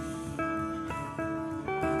of.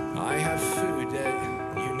 I have food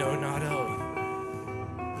that you know not of.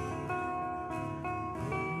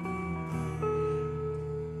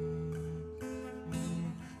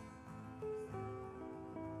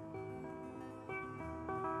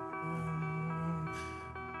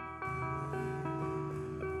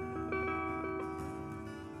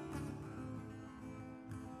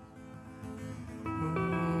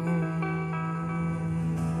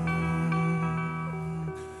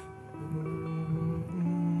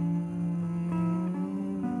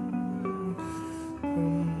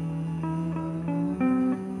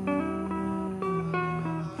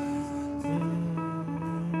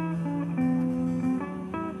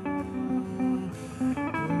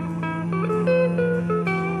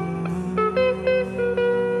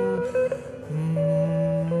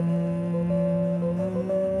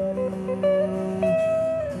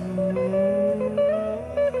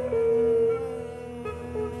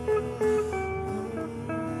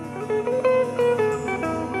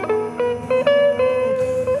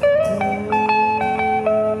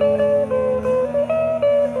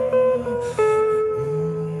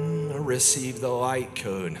 Receive the light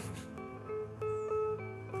code.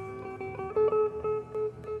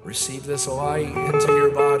 Receive this light into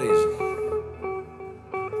your bodies.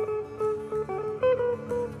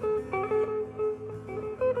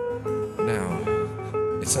 Now,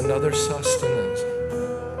 it's another sustenance.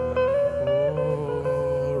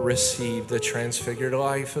 Oh, receive the transfigured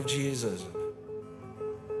life of Jesus.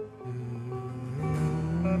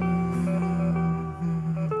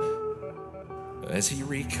 As he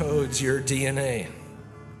recodes your DNA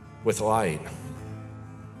with light.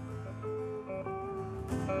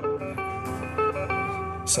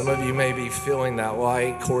 Some of you may be feeling that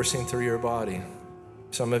light coursing through your body.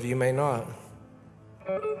 Some of you may not.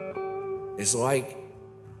 It's like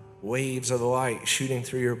waves of light shooting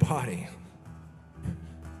through your body.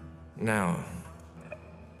 Now,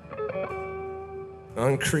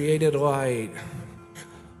 uncreated light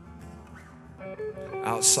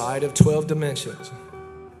outside of 12 dimensions,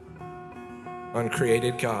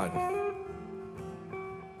 uncreated God.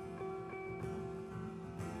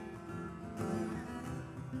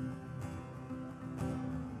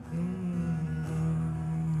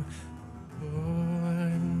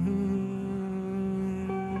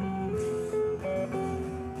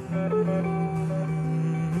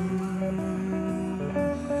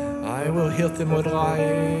 hit them with light,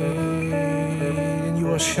 and you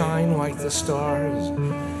will shine like the stars.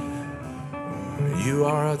 You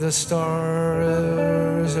are the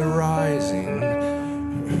stars arising.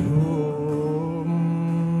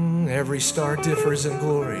 Every star differs in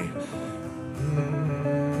glory.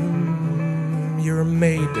 You're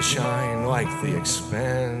made to shine like the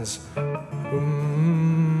expanse.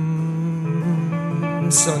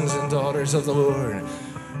 Sons and daughters of the Lord's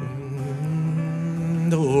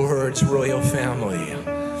royal family.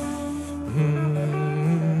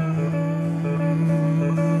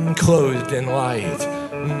 Clothed in light,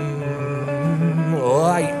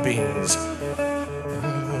 light beams.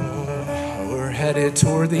 We're headed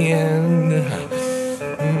toward the end.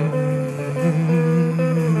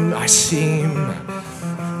 I see him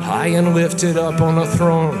high and lifted up on a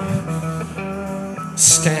throne,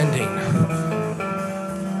 standing,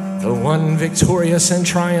 the one victorious and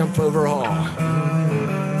triumph over all.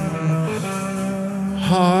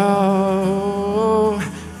 Oh,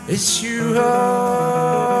 it's you,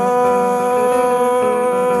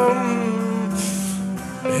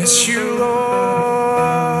 it's you,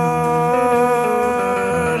 Lord,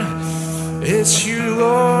 it's you,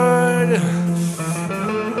 Lord.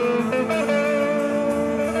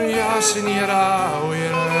 Yes, and yet I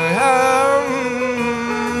will.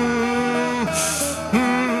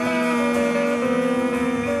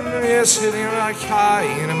 Yes, and yet I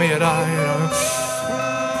can't admit I.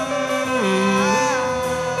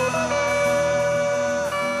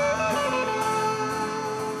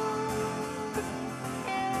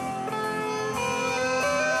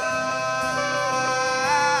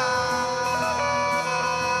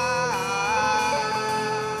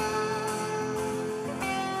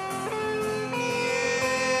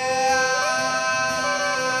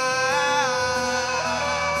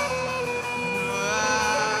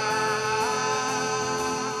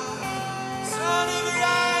 So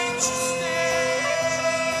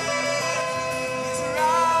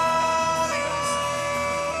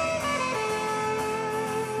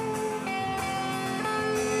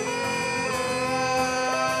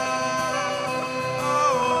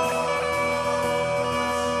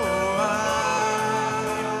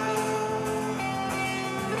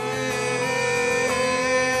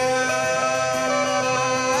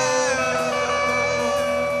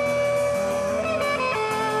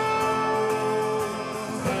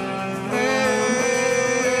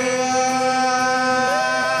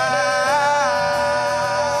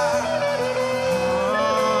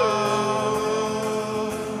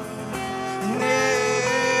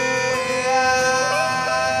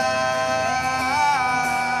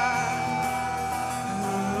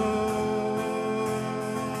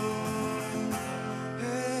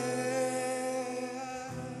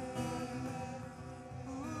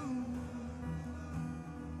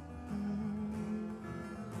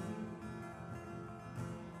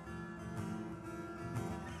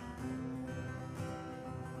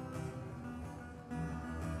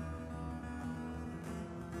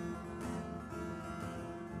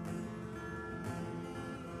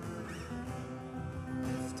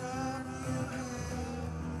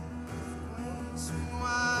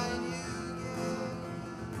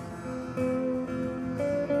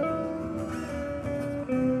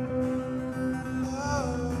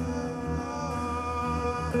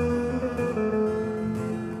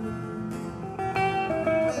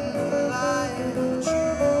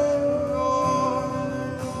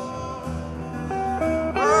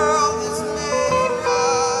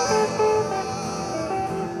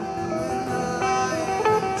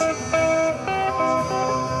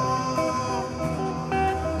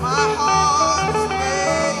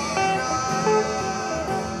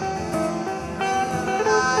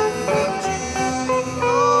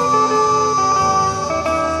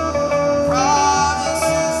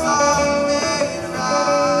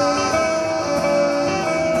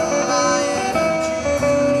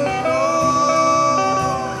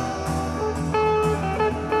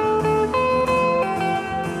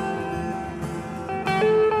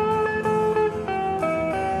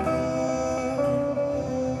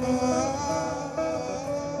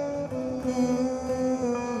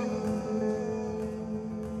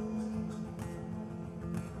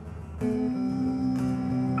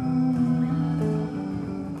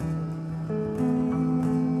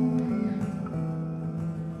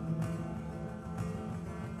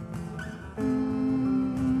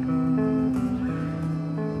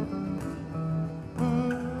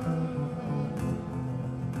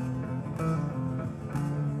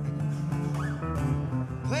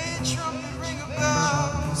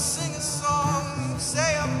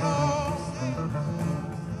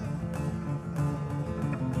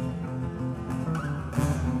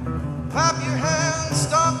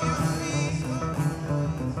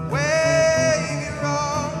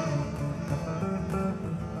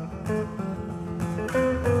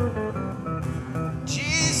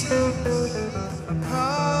Jesus.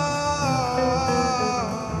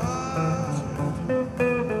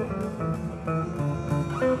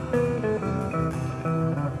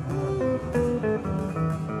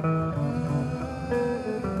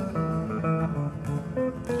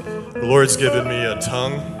 The Lord's given me a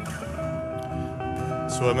tongue.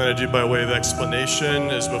 So what I'm going to do by way of explanation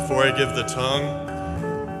is before I give the tongue,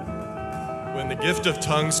 when the gift of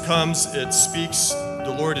tongues comes, it speaks,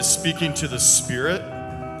 the Lord is speaking to the spirit.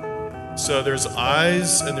 So there's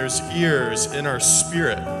eyes and there's ears in our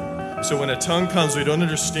spirit. So when a tongue comes, we don't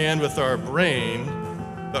understand with our brain,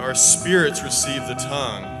 but our spirits receive the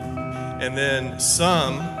tongue. And then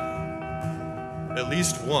some, at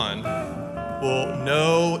least one, will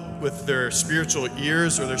know with their spiritual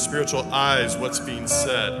ears or their spiritual eyes what's being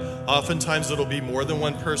said. Oftentimes it'll be more than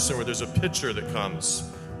one person where there's a picture that comes.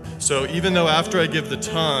 So even though after I give the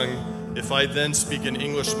tongue, if I then speak in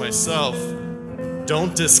English myself,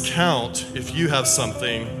 don't discount if you have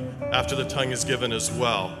something after the tongue is given as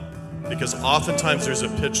well, because oftentimes there's a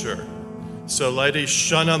picture. So Lady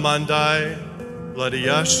Shana Mandai,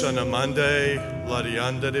 Ladia Shana Mande,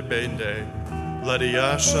 Ladianda de Bende.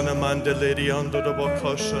 Ladia Shana Mande, Lady Ando de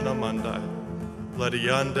Bokoshana Mandai.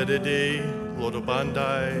 Ladianda de De,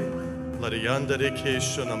 Lodobandai, Ladianda de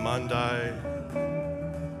Keshana Mandai,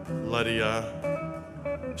 Ladia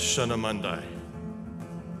Shana Mandai.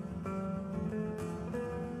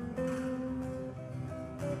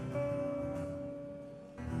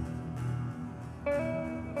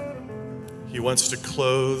 He wants to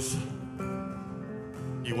clothe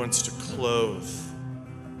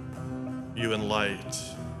you in light.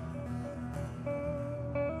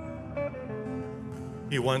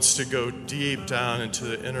 He wants to go deep down into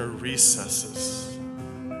the inner recesses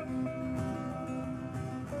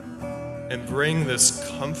and bring this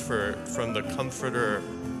comfort from the Comforter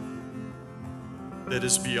that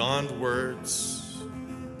is beyond words.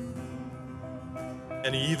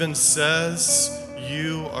 And he even says,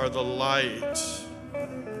 you are the light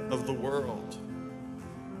of the world.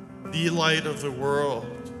 The light of the world.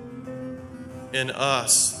 In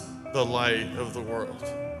us, the light of the world.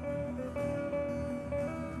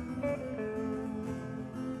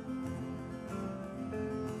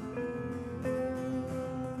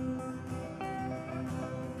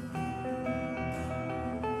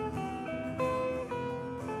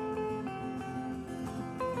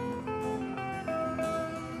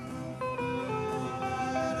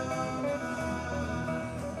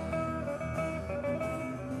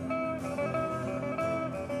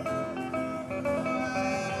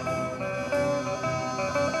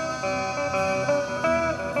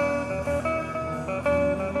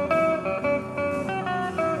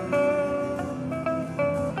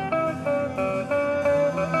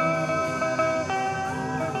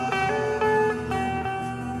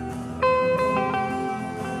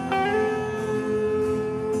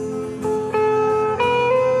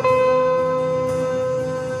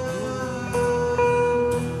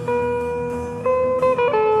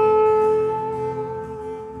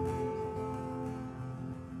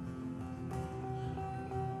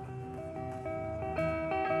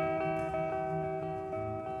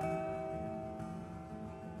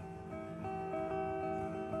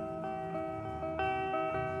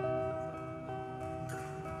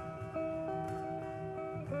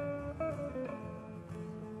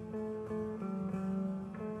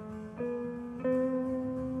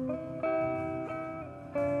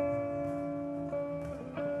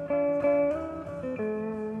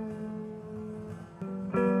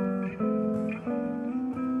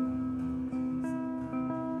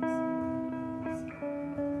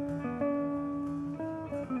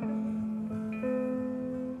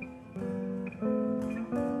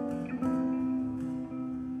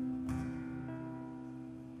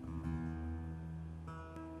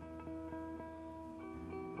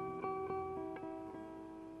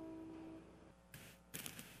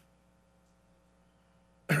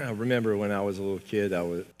 I remember when I was a little kid, I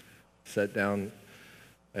would sit down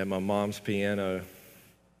at my mom's piano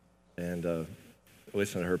and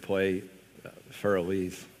listen to her play Für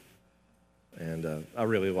Elise. And I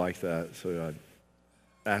really liked that, so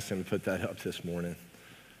I asked him to put that up this morning.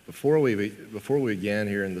 Before we began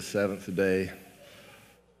here in the seventh day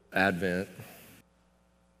Advent,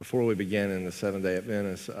 before we began in the Seventh-day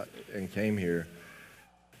Adventist and came here,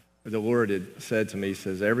 the Lord had said to me, he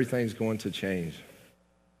says, everything's going to change.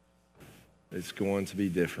 It's going to be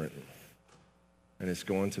different. And it's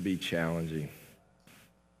going to be challenging.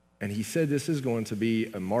 And he said this is going to be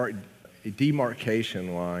a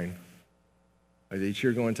demarcation line that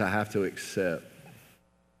you're going to have to accept.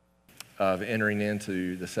 of entering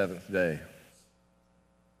into the seventh day.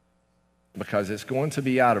 Because it's going to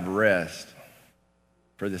be out of rest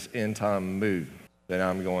for this end time move that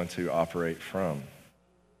I'm going to operate from.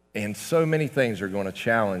 And so many things are going to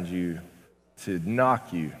challenge you to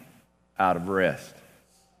knock you out of rest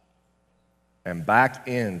and back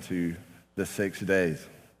into the 6 days,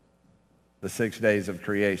 the 6 days of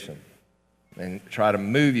creation, and try to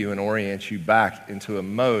move you and orient you back into a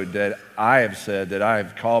mode that I have said that I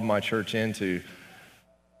have called my church into.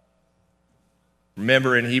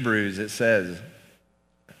 Remember in Hebrews it says,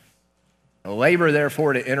 labor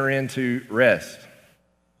therefore to enter into rest.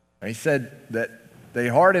 And he said that they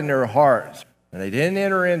hardened their hearts and they didn't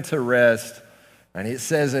enter into rest. And it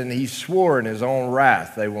says, and he swore in his own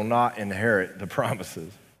wrath, they will not inherit the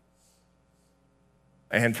promises.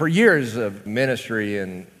 And for years of ministry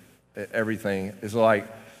and everything, it's like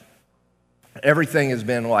everything has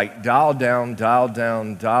been like dialed down, dialed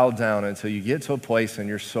down, dialed down until you get to a place in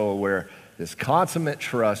your soul where this consummate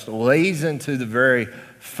trust lays into the very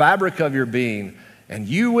fabric of your being, and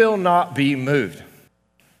you will not be moved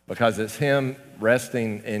because it's him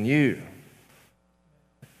resting in you.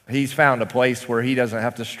 He's found a place where he doesn't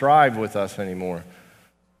have to strive with us anymore,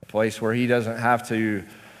 a place where he doesn't have to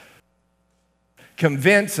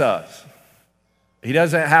convince us. He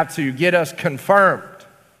doesn't have to get us confirmed.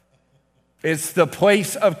 It's the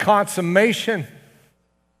place of consummation.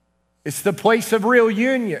 It's the place of real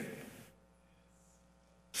union.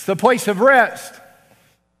 It's the place of rest.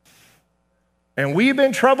 And we've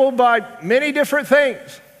been troubled by many different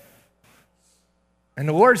things. And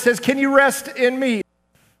the Lord says, can you rest in me?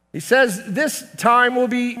 He says this time will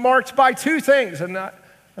be marked by two things. And I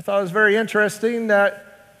thought it was very interesting that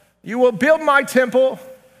you will build my temple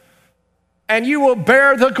and you will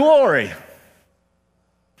bear the glory.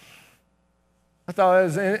 I thought it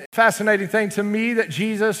was a fascinating thing to me that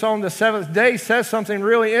Jesus on the seventh day says something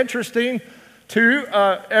really interesting to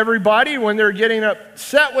everybody when they're getting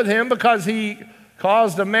upset with him because he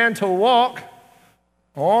caused a man to walk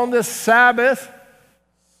on the Sabbath.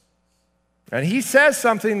 And he says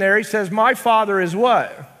something there. He says, my Father is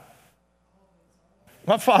what?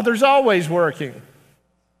 My Father's always working.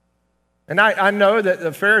 And I know that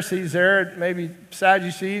the Pharisees there, maybe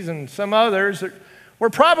Sadducees and some others, were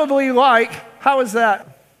probably like, how is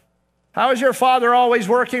that? How is your Father always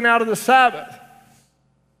working out of the Sabbath?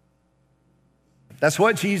 That's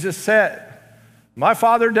what Jesus said. My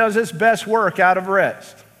Father does his best work out of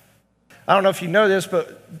rest. I don't know if you know this,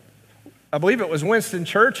 but I believe it was Winston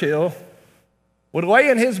Churchill would lay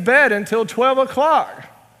in his bed until 12 o'clock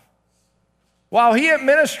while he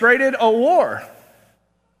administrated a war.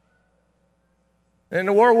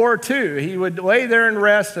 In World War II, he would lay there and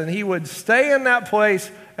rest, and he would stay in that place,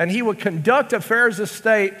 and he would conduct affairs of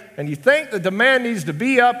state. And you think that the man needs to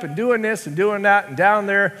be up and doing this and doing that and down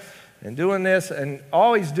there and doing this, and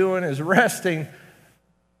all he's doing is resting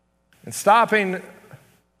and stopping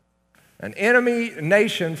an enemy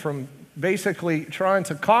nation from basically trying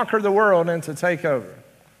to conquer the world and to take over.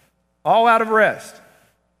 All out of rest.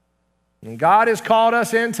 And God has called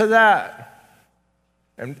us into that.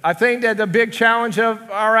 And I think that the big challenge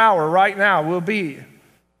of our hour right now will be,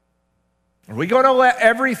 are we going to let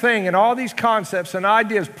everything and all these concepts and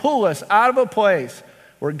ideas pull us out of a place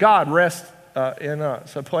where God rests in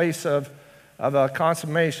us, a place of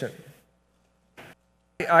consummation?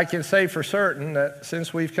 I can say for certain that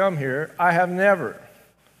since we've come here, I have never,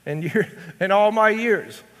 in all my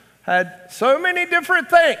years, had so many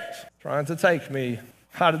different things trying to take me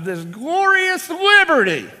out of this glorious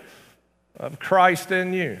liberty of Christ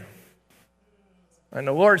in you. And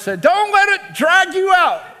the Lord said, don't let it drag you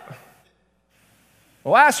out.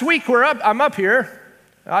 Last week I'm up here.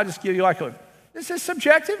 I'll just give you this is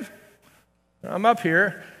subjective. I'm up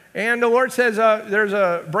here, and the Lord says there's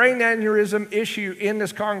a brain aneurysm issue in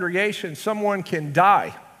this congregation. Someone can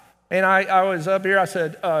die. And I was up here, I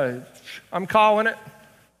said, I'm calling it.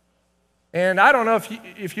 And I don't know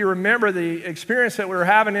if you remember the experience that we were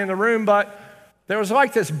having in the room, but there was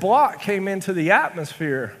like this block came into the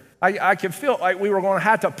atmosphere. I could feel like we were going to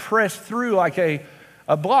have to press through like a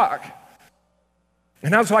block.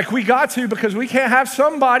 And I was like, we got to, because we can't have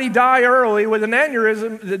somebody die early with an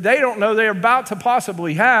aneurysm that they don't know they're about to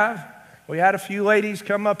possibly have. We had a few ladies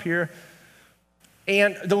come up here.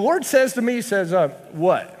 And the Lord says to me, he says,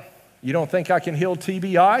 what? You don't think I can heal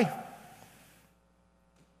TBI?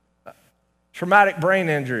 Traumatic brain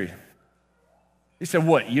injury. He said,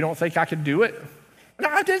 what? You don't think I can do it? No,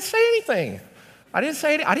 I didn't say anything. I didn't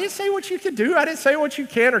say what you could do. I didn't say what you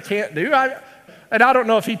can or can't do. And I don't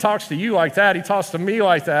know if he talks to you like that. He talks to me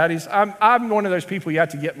like that. I'm one of those people you have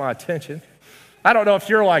to get my attention. I don't know if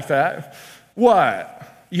you're like that.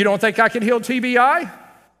 What? You don't think I can heal TBI?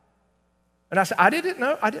 And I said, I didn't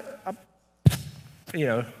know.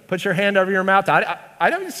 Put your hand over your mouth. I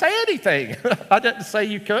didn't say anything. I didn't say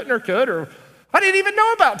you couldn't or could, or I didn't even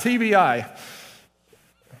know about TBI.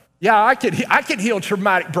 Yeah, I could heal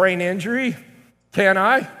traumatic brain injury. Can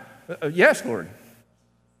I? Yes, Lord.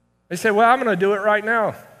 They said, well, I'm going to do it right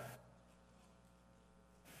now.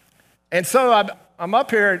 And so I'm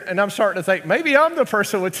up here and I'm starting to think, maybe I'm the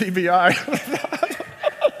person with TBI.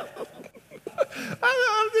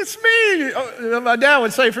 It's me. My dad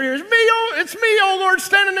would say for years, it's me, oh Lord,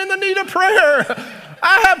 standing in the need of prayer.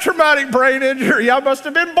 I have traumatic brain injury. I must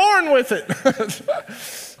have been born with it.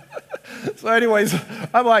 So anyways,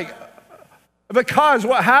 I'm like, because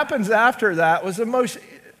what happens after that was the most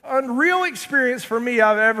unreal experience for me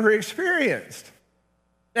I've ever experienced.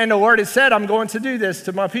 And the Lord has said, I'm going to do this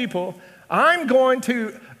to my people. I'm going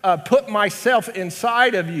to put myself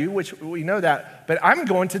inside of you, which we know that, but I'm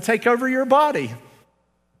going to take over your body.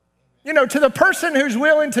 To the person who's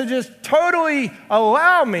willing to just totally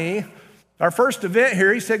allow me, our first event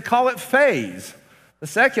here, he said, call it phase. The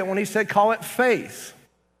second one, he said, call it faith.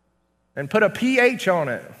 And put a PH on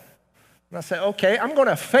it. And I said, okay, I'm going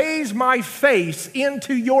to phase my face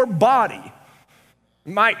into your body.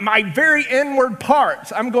 My very inward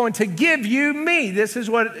parts. I'm going to give you me. This is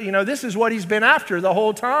what he's been after the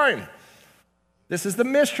whole time. This is the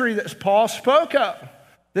mystery that Paul spoke of.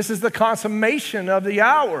 This is the consummation of the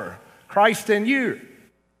hour. Christ in you,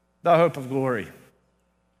 the hope of glory.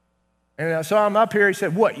 And so I'm up here. He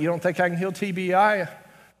said, what, you don't think I can heal TBI? I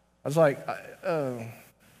was like,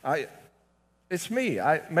 it's me.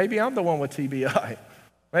 Maybe I'm the one with TBI.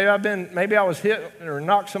 Maybe I was hit or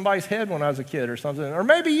knocked somebody's head when I was a kid or something. Or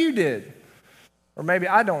maybe you did. Or maybe,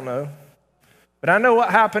 I don't know. But I know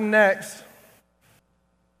what happened next.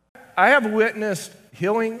 I have witnessed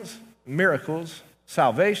healings, miracles,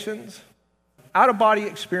 salvations, out-of-body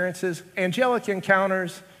experiences, angelic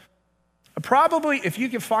encounters. Probably, if you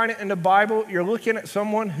can find it in the Bible, you're looking at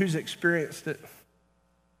someone who's experienced it.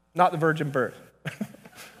 Not the virgin birth.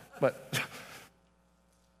 But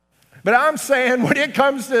I'm saying when it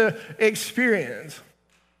comes to experience,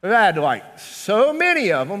 I've had like so many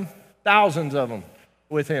of them, thousands of them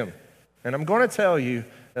with him. And I'm going to tell you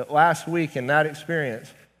that last week in that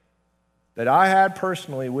experience that I had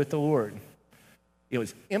personally with the Lord, it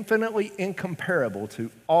was infinitely incomparable to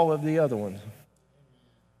all of the other ones.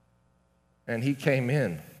 And he came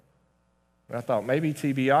in. And I thought maybe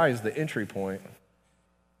TBI is the entry point.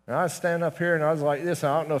 And I was standing up here and I was like this.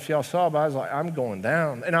 I don't know if y'all saw, but I was like, I'm going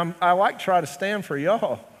down. And I like try to stand for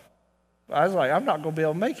y'all. But I was like, I'm not going to be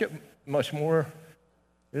able to make it much more.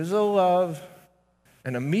 There's a love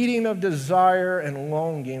and a meeting of desire and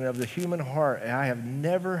longing of the human heart I have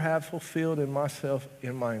never had fulfilled in myself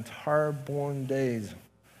in my entire born days.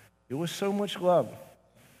 It was so much love.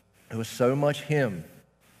 It was so much him.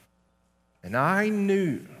 And I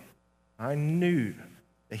knew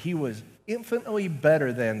that he was infinitely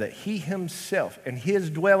better than, that he himself and his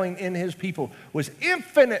dwelling in his people was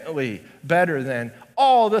infinitely better than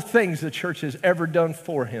all the things the church has ever done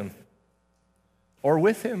for him or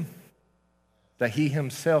with him. That he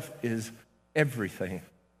himself is everything.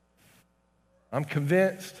 I'm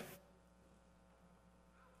convinced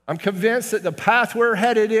that the path we're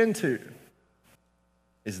headed into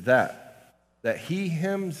is that he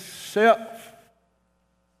himself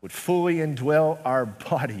would fully indwell our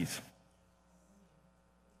bodies.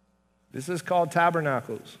 This is called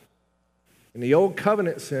tabernacles. In the old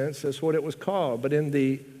covenant sense, that's what it was called. But in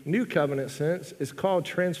the new covenant sense, it's called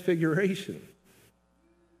transfiguration.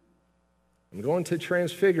 I'm going to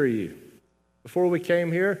transfigure you. Before we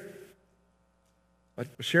came here, I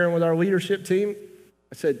was sharing with our leadership team.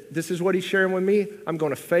 I said, this is what he's sharing with me. I'm going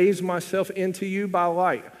to phase myself into you by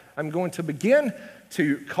light. I'm going to begin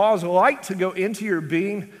to cause light to go into your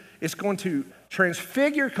being. It's going to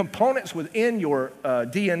transfigure components within your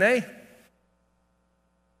DNA.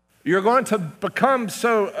 You're going to become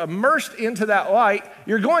so immersed into that light,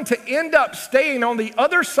 you're going to end up staying on the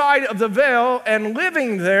other side of the veil and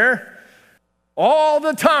living there all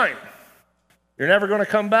the time. You're never going to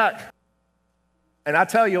come back. And I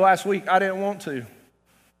tell you, last week, I didn't want to.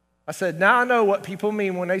 I said, now I know what people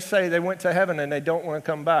mean when they say they went to heaven and they don't want to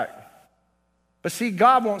come back. But see,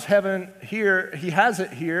 God wants heaven here. He has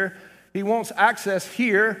it here. He wants access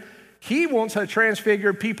here. He wants to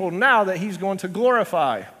transfigure people now that he's going to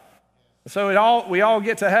glorify. So we all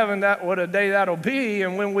get to heaven, what a day that'll be.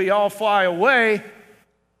 And when we all fly away,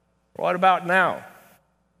 what about now?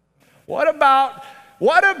 What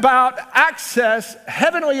about access,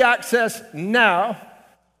 heavenly access now,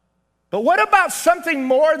 But what about something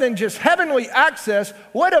more than just heavenly access?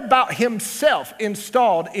 What about himself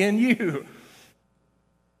installed in you?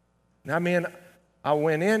 Now, man, I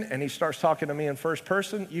went in and he starts talking to me in first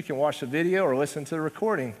person. You can watch the video or listen to the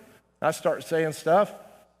recording. I start saying stuff,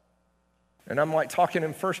 and I'm like talking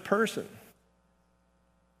in first person.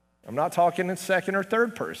 I'm not talking in second or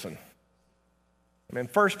third person. I'm in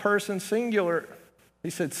first person, singular. He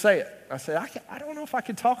said, say it. I said, I don't know if I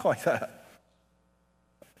could talk like that.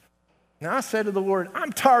 Now I said to the Lord,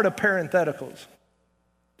 I'm tired of parentheticals.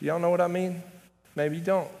 Do y'all know what I mean? Maybe you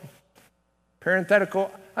don't.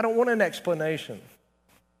 Parenthetical, I don't want an explanation.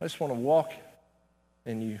 I just want to walk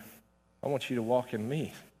in you. I want you to walk in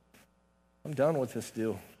me. I'm done with this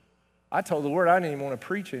deal. I told the Lord I didn't even want to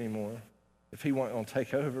preach anymore if he wasn't going to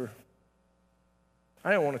take over.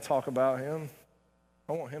 I didn't want to talk about him.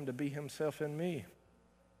 I want him to be himself in me.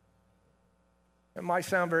 It might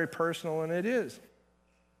sound very personal, and it is.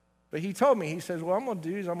 But he told me, he says, what I'm going to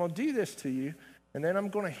do is I'm going to do this to you, and then I'm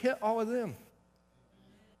going to hit all of them.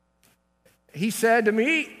 He said to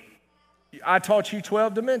me, I taught you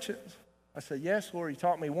 12 dimensions. I said, yes, Lord. He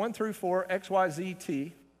taught me 1 through 4, X, Y, Z,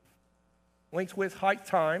 T, length, width, height,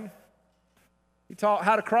 time. He taught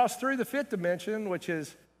how to cross through the 5th dimension, which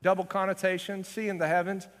is double connotation, seeing the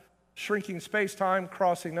heavens, shrinking space-time,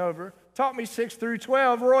 crossing over. Taught me 6 through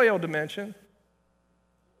 12, royal dimension.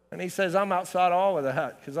 And he says, I'm outside all of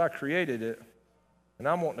that because I created it, and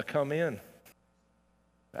I'm wanting to come in.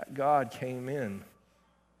 That God came in.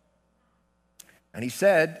 And he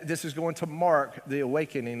said, this is going to mark the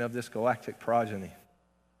awakening of this galactic progeny.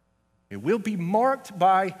 It will be marked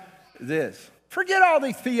by this. Forget all the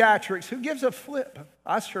theatrics. Who gives a flip?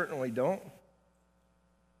 I certainly don't.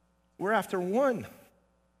 We're after one.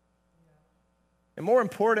 And more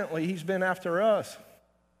importantly, he's been after us.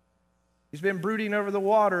 He's been brooding over the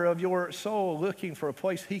water of your soul, looking for a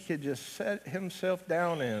place he could just set himself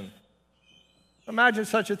down in. Imagine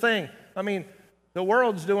such a thing. I mean, the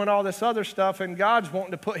world's doing all this other stuff, and God's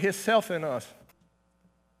wanting to put himself in us.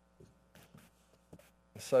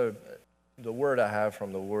 So, the word I have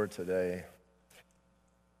from the Lord today,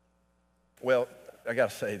 well, I got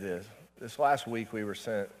to say this. This last week we were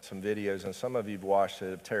sent some videos, and some of you've watched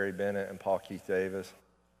it, of Terry Bennett and Paul Keith Davis.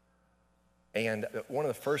 And one of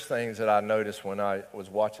the first things that I noticed when I was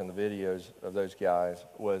watching the videos of those guys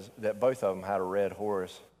was that both of them had a red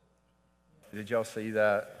horse. Did y'all see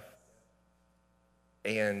that?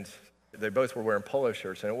 And they both were wearing polo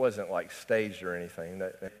shirts, and it wasn't like staged or anything.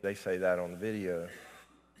 They say that on the video.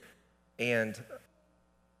 And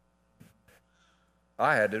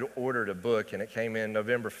I had ordered a book, and it came in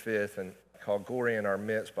November 5th, and called Glory in Our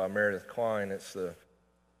Midst by Meredith Kline. It's the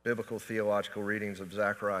biblical theological readings of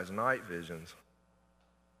Zechariah's night visions.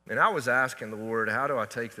 And I was asking the Lord, how do I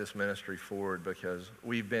take this ministry forward? Because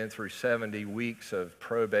we've been through 70 weeks of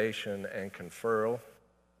probation and conferral.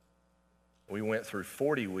 We went through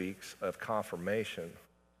 40 weeks of confirmation.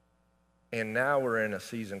 And now we're in a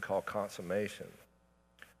season called consummation.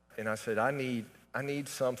 And I said, I need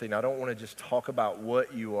something. I don't want to just talk about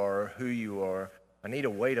what you are, who you are. I need a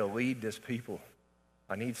way to lead this people.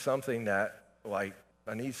 I need something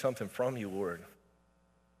I need something from you, Lord.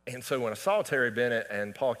 And so when I saw Terry Bennett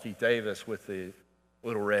and Paul Keith Davis with the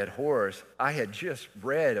little red horse, I had just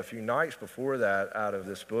read a few nights before that out of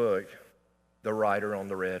this book, The Rider on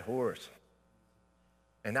the Red Horse.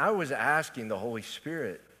 And I was asking the Holy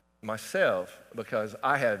Spirit myself, because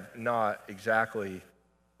I had not exactly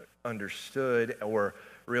understood or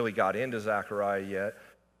really got into Zechariah yet,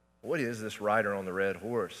 what is this rider on the red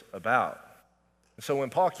horse about? And so when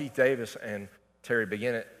Paul Keith Davis and Terry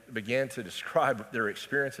began to describe their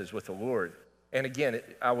experiences with the Lord. And again,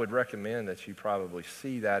 I would recommend that you probably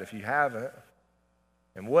see that if you haven't.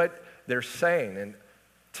 And what they're saying, and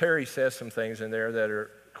Terry says some things in there that are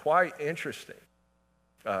quite interesting.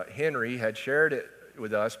 Henry had shared it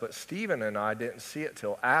with us, but Stephen and I didn't see it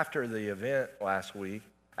till after the event last week,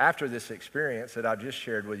 after this experience that I just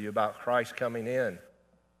shared with you about Christ coming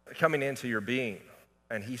into your being.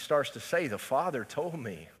 And he starts to say, the Father told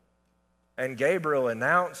me. And Gabriel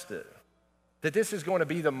announced it, that this is going to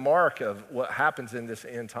be the mark of what happens in this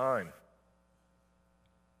end time.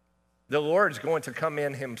 The Lord's going to come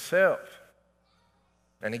in himself.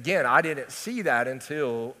 And again, I didn't see that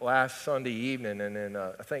until last Sunday evening, and then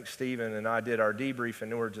I think Stephen and I did our debrief, and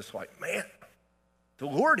we were just like, man, the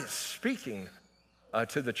Lord is speaking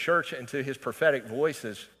to the church and to his prophetic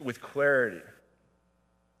voices with clarity.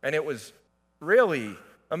 And it was really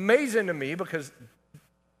amazing to me, because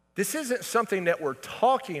this isn't something that we're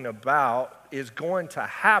talking about is going to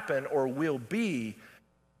happen or will be.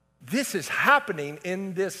 This is happening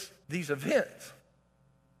in these events.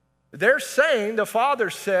 They're saying, the Father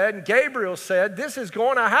said, and Gabriel said, this is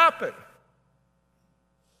going to happen.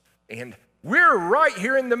 And we're right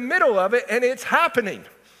here in the middle of it, and it's happening.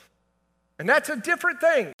 And that's a different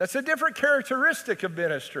thing. That's a different characteristic of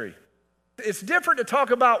ministry. It's different to talk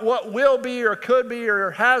about what will be or could be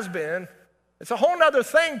or has been. It's a whole nother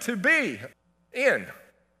thing to be in.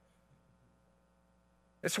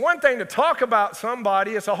 It's one thing to talk about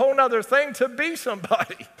somebody. It's a whole nother thing to be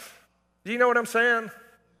somebody. Do you know what I'm saying?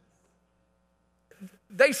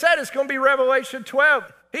 They said it's going to be Revelation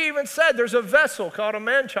 12. He even said there's a vessel called a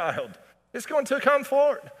man-child. It's going to come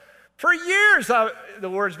forward. For years, the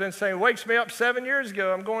word's been saying, wakes me up 7 years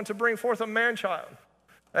ago, I'm going to bring forth a man-child,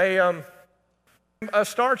 a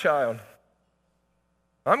star child.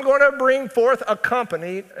 I'm going to bring forth a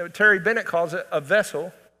company, Terry Bennett calls it a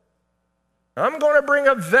vessel. I'm going to bring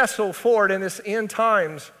a vessel forward in this end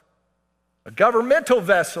times, a governmental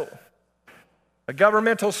vessel, a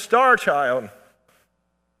governmental star child.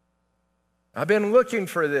 I've been looking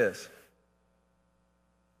for this.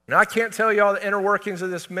 And I can't tell you all the inner workings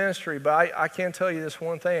of this ministry, but I can tell you this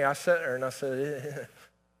one thing. I sat there and I said,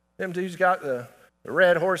 them dudes got the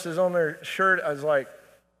red horses on their shirt. I was like,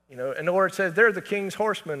 you know, and the Lord says, they're the king's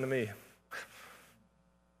horsemen to me.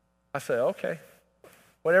 I said, okay,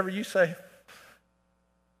 whatever you say.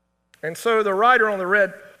 And so the rider on the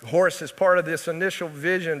red horse is part of this initial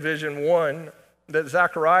vision, Vision 1, that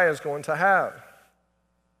Zechariah is going to have.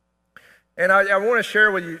 And I want to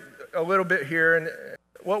share with you a little bit here, and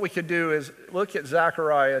what we could do is look at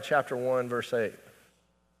Zechariah chapter 1, verse 8.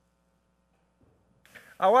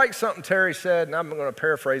 I like something Terry said, and I'm going to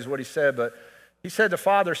paraphrase what he said, but he said the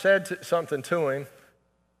Father said something to him,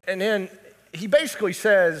 and then he basically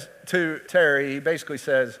says to Terry, he basically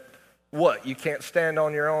says, what, you can't stand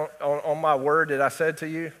on your own, on my word that I said to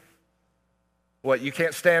you? What, you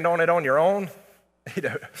can't stand on it on your own? You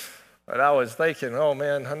know, but I was thinking, oh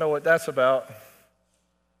man, I know what that's about.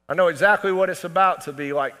 I know exactly what it's about to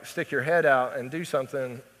be like, stick your head out and do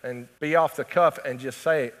something and be off the cuff and just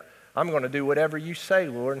say, I'm going to do whatever you say,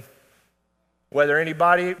 Lord. Whether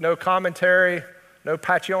anybody, no commentary, no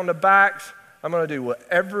pat you on the backs, I'm going to do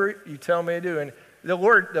whatever you tell me to do. And the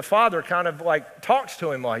Lord, the Father kind of like talks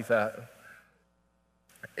to him like that.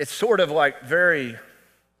 It's sort of like very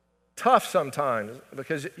tough sometimes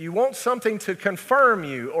because you want something to confirm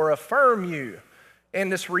you or affirm you in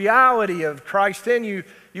this reality of Christ in you.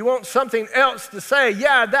 You want something else to say,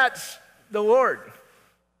 yeah, that's the Lord.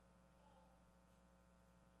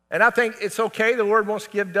 And I think it's okay. The Lord wants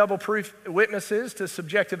to give double proof witnesses to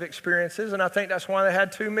subjective experiences. And I think that's why they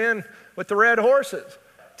had two men with the red horses.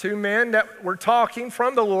 Two men that were talking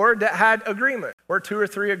from the Lord that had agreement. Where two or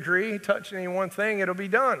three agree, touching any one thing, it'll be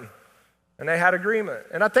done. And they had agreement.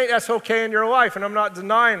 And I think that's okay in your life, and I'm not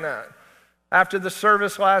denying that. After the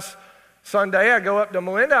service last Sunday, I go up to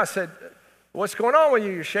Melinda, I said, what's going on with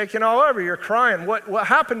you? You're shaking all over, you're crying. What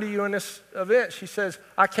happened to you in this event? She says,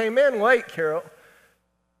 I came in late, Carol.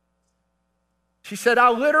 She said, I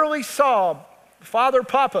literally saw Father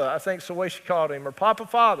Papa, I think is the way she called him, or Papa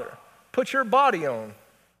Father, put your body on.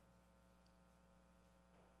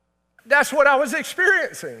 That's what I was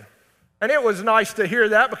experiencing. And it was nice to hear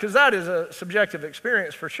that because that is a subjective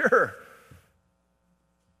experience for sure.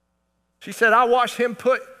 She said, I watched him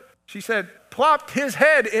plopped his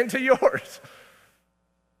head into yours.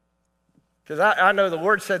 Because I know the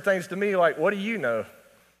Lord said things to me like, what do you know?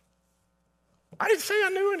 I didn't say I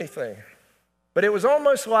knew anything. But it was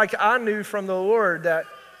almost like I knew from the Lord that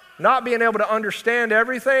not being able to understand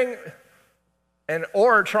everything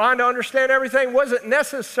or trying to understand everything wasn't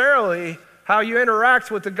necessarily how you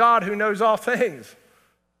interact with the God who knows all things.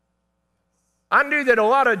 I knew that a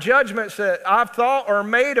lot of judgments that I've thought or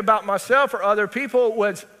made about myself or other people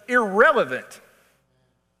was irrelevant.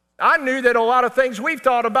 I knew that a lot of things we've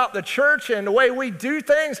thought about the church and the way we do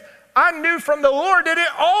things, I knew from the Lord that it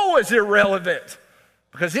all was irrelevant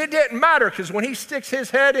because it didn't matter, because when he sticks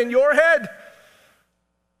his head in your head,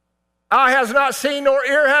 eye has not seen nor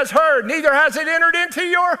ear has heard, neither has it entered into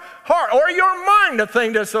your heart or your mind the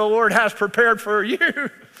thing that the Lord has prepared for you.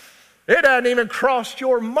 It hadn't even crossed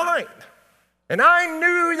your mind. And I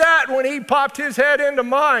knew that when he popped his head into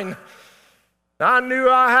mine. I knew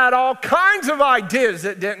I had all kinds of ideas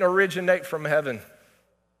that didn't originate from heaven.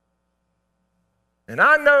 And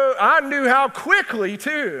I knew how quickly,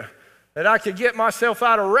 too, that I could get myself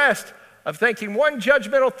out of rest of thinking one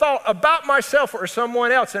judgmental thought about myself or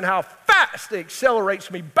someone else, and how fast it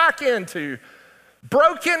accelerates me back into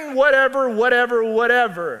broken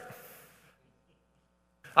whatever.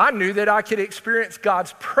 I knew that I could experience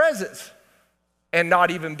God's presence and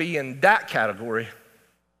not even be in that category.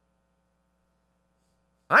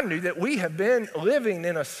 I knew that we have been living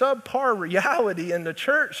in a subpar reality in the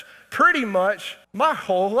church pretty much my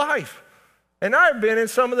whole life. And I've been in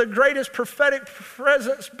some of the greatest prophetic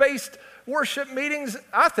presence-based worship meetings,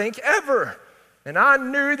 I think, ever. And I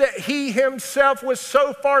knew that he himself was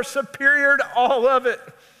so far superior to all of it.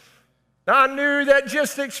 I knew that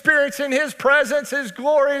just experiencing his presence, as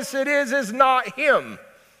glorious it is not him.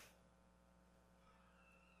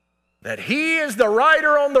 That he is the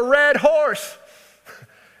rider on the red horse.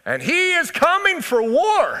 And he is coming for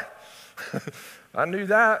war. I knew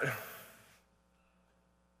that.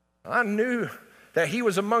 I knew that he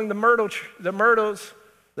was among the myrtles,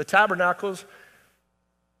 the tabernacles.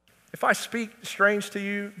 If I speak strange to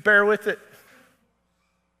you, bear with it.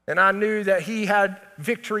 And I knew that he had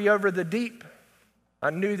victory over the deep. I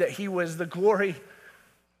knew that he was the glory.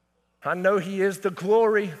 I know he is the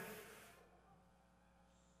glory.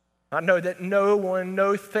 I know that no one,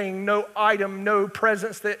 no thing, no item, no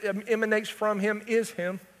presence that emanates from him is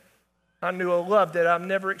him. I knew a love that I've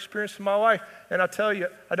never experienced in my life. And I tell you,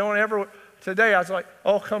 I don't ever, today I was like,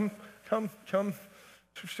 oh, come.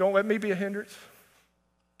 Don't let me be a hindrance.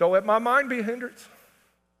 Don't let my mind be a hindrance.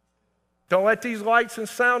 Don't let these lights and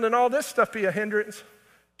sound and all this stuff be a hindrance.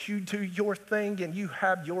 You do your thing and you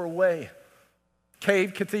have your way.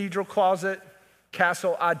 Cave, cathedral, closet,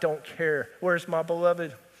 castle, I don't care. Where's my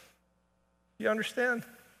beloved? You understand?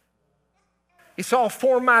 It's all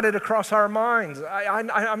formatted across our minds.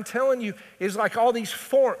 I'm telling you, it's like all these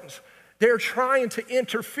forms. They're trying to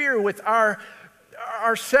interfere with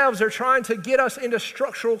ourselves. They're trying to get us into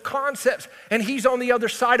structural concepts, and he's on the other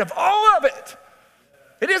side of all of it.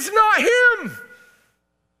 It is not him.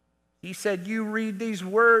 He said, you read these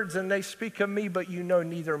words and they speak of me, but you know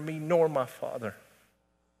neither me nor my Father.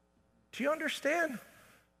 Do you understand?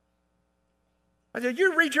 I said,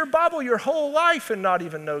 you read your Bible your whole life and not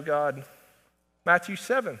even know God. Matthew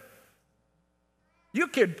 7. You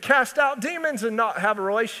could cast out demons and not have a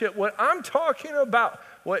relationship. What I'm talking about,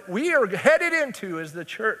 what we are headed into as the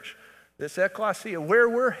church, this ecclesia, where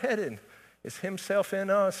we're headed is himself in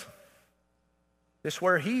us. It's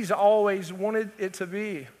where he's always wanted it to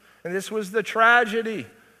be. And this was the tragedy.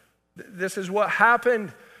 This is what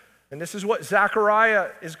happened. And this is what Zechariah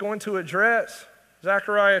is going to address.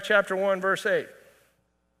 Zechariah chapter 1, verse 8.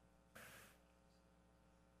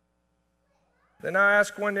 Then I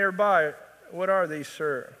asked one nearby, what are these,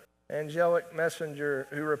 sir? Angelic messenger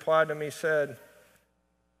who replied to me said,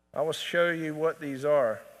 I will show you what these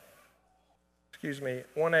are.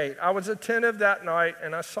 1:8. I was attentive that night,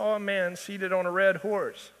 and I saw a man seated on a red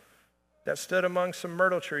horse that stood among some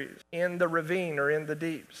myrtle trees in the ravine or in the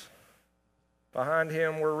deeps. Behind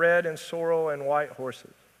him were red and sorrel and white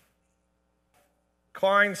horses.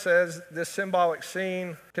 Klein says this symbolic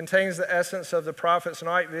scene contains the essence of the prophet's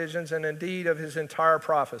night visions and indeed of his entire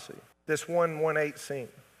prophecy, this 1:8 scene.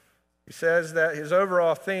 He says that his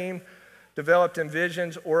overall theme, developed in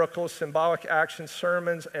visions, oracles, symbolic actions,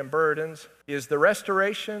 sermons, and burdens, is the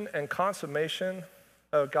restoration and consummation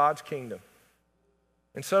of God's kingdom.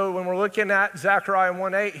 And so when we're looking at Zechariah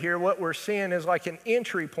 1:8 here, what we're seeing is like an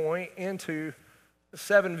entry point into the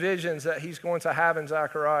 7 visions that he's going to have in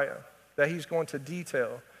Zechariah, that he's going to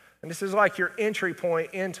detail. And this is like your entry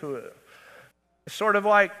point into it. It's sort of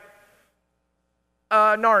like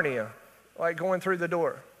Narnia, like going through the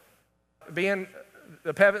door. Being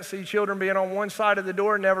the Pevensey children being on one side of the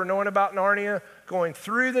door, never knowing about Narnia, going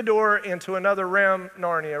through the door into another realm,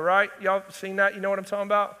 Narnia, right? Y'all seen that? You know what I'm talking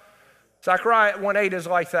about? Zechariah 1:8 is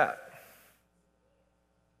like that.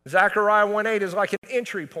 Zechariah 1:8 is like an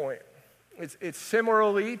entry point. It's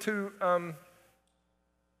similarly to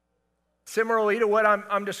what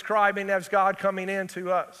I'm describing as God coming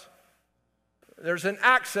into us. There's an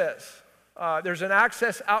access. There's an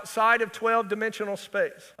access outside of 12-dimensional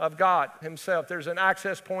space of God himself. There's an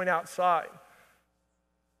access point outside.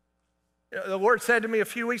 You know, the Lord said to me a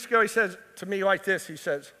few weeks ago, he says to me like this, he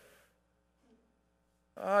says,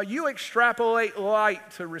 you extrapolate light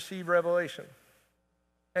to receive revelation,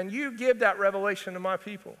 and you give that revelation to my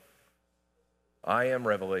people. I am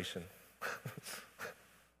revelation.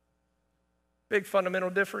 Big fundamental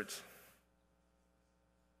difference.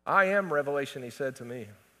 I am revelation, he said to me.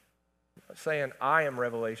 Saying, I am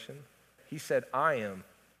revelation. He said, I am.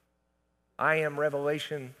 I am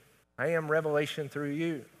revelation. I am revelation through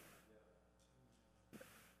you.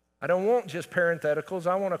 I don't want just parentheticals.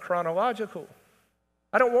 I want a chronological.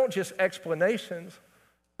 I don't want just explanations.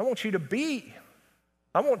 I want you to be.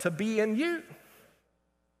 I want to be in you.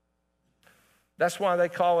 That's why they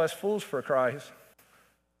call us fools for Christ.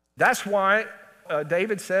 That's why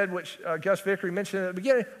David said, which Gus Vickery mentioned at the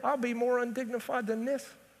beginning, I'll be more undignified than this.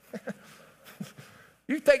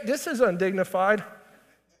 You think this is undignified?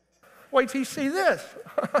 Wait till you see this.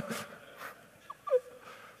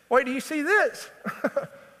 Wait till you see this.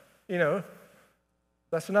 You know,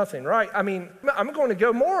 that's nothing, right? I mean, I'm going to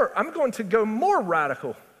go more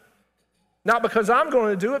radical. Not because I'm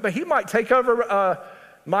going to do it, but he might take over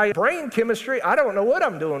my brain chemistry. I don't know what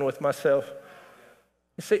I'm doing with myself.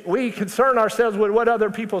 You see, we concern ourselves with what other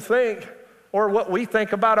people think or what we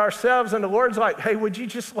think about ourselves, and the Lord's like, hey, would you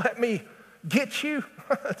just let me get you?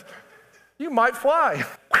 You might fly.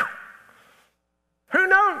 Who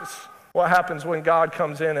knows what happens when God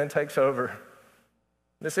comes in and takes over?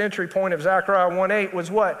 This entry point of Zechariah 1:8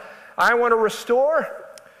 was what? I want to restore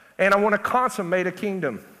and I want to consummate a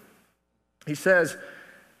kingdom. He says,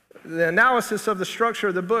 the analysis of the structure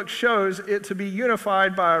of the book shows it to be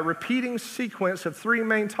unified by a repeating sequence of three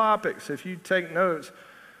main topics, if you take notes.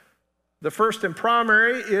 The first and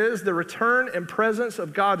primary is the return and presence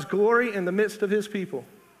of God's glory in the midst of his people.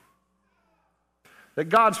 That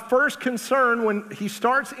God's first concern when he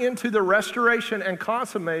starts into the restoration and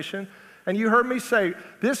consummation, and you heard me say,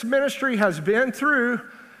 this ministry has been through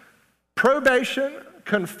probation,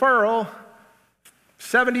 conferral,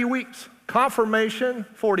 70 weeks, confirmation,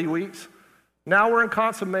 40 weeks. Now we're in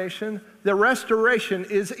consummation. The restoration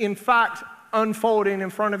is in fact unfolding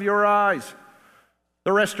in front of your eyes.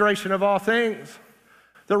 The restoration of all things.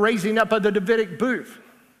 The raising up of the Davidic booth.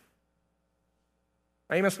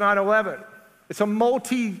 Amos 9:11. It's a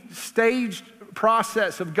multi-staged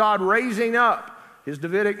process of God raising up his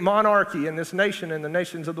Davidic monarchy in this nation and the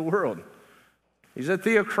nations of the world. He's a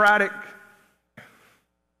theocratic.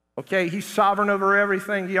 Okay, he's sovereign over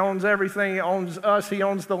everything. He owns everything. He owns us. He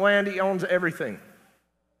owns the land. He owns everything.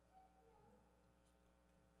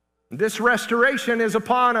 This restoration is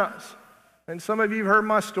upon us. And some of you have heard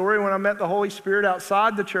my story when I met the Holy Spirit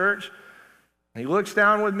outside the church. He looks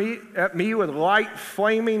down at me with light,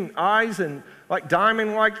 flaming eyes and like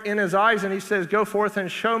diamond-like in his eyes, and he says, go forth and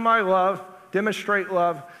show my love, demonstrate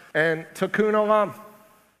love, and tikkun olam.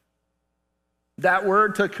 That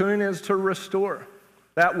word tikkun is to restore.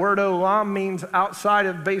 That word olam means outside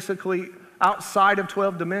of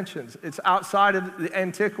 12 dimensions. It's outside of the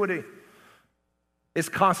antiquity. It's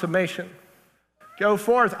consummation. Go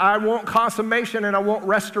forth. I want consummation and I want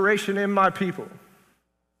restoration in my people.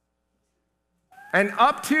 And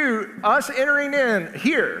up to us entering in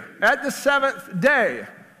here at the seventh day,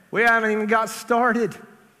 we haven't even got started.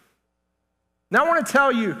 Now I want to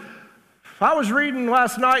tell you, I was reading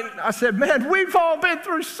last night, I said, man, we've all been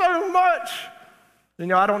through so much. You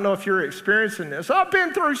know, I don't know if you're experiencing this. I've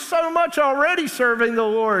been through so much already serving the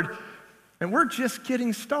Lord, and we're just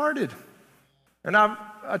getting started. And I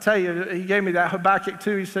tell you, he gave me that Habakkuk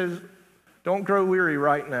 2. He says, don't grow weary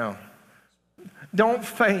right now. Don't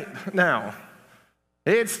faint now.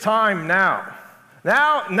 It's time now.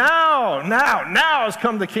 Now has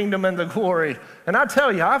come the kingdom and the glory. And I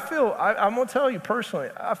tell you, I'm going to tell you personally,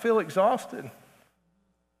 I feel exhausted.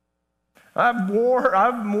 I've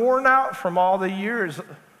worn out from all the years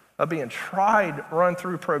of being tried, run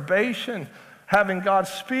through probation, having God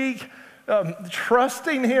speak,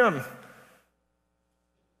 trusting him.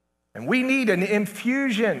 And we need an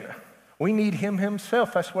infusion. We need him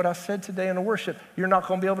himself. That's what I said today in the worship. You're not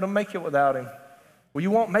going to be able to make it without him. Well, you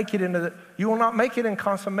will not make it in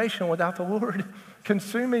consummation without the Lord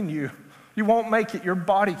consuming you. You won't make it. Your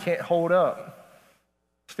body can't hold up.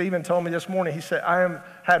 Stephen told me this morning, he said, I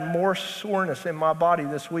had more soreness in my body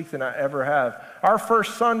this week than I ever have. Our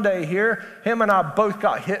first Sunday here, him and I both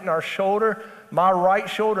got hit in our shoulder. My right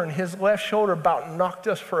shoulder and his left shoulder about knocked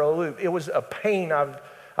us for a loop. It was a pain I've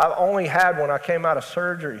only had when I came out of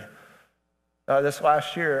surgery this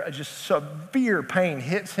last year. Just severe pain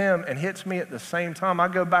hits him and hits me at the same time. I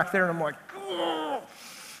go back there and I'm like,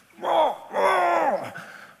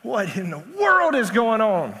 what in the world is going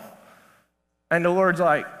on? And the Lord's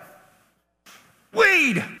like,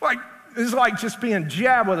 weed! It's like just being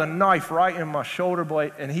jabbed with a knife right in my shoulder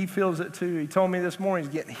blade, and he feels it too. He told me this morning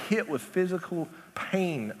he's getting hit with physical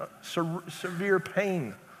pain, severe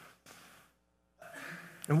pain.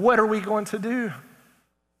 And what are we going to do?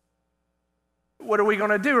 What are we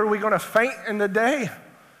going to do? Are we going to faint in the day?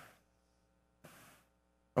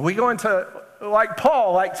 Are we going to, like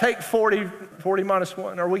Paul, take 40 minus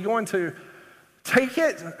 1? Are we going to take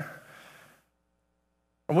it?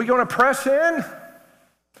 Are we going to press in?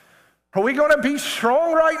 Are we going to be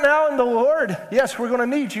strong right now in the Lord? Yes, we're going to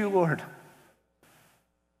need you, Lord.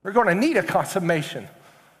 We're going to need a consummation.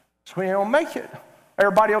 So we don't make it.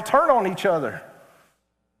 Everybody will turn on each other.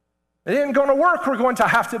 It ain't going to work. We're going to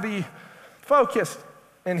have to be focused.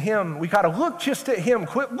 in him. We got to look just at him.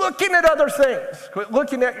 Quit looking at other things. Quit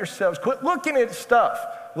looking at yourselves. Quit looking at stuff.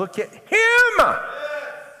 Look at him.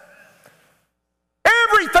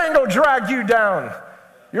 Everything will drag you down.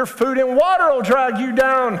 Your food and water will drag you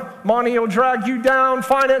down. Money will drag you down.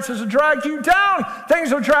 Finances will drag you down.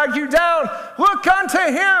 Things will drag you down. Look unto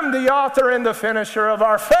him, the author and the finisher of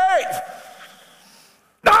our faith.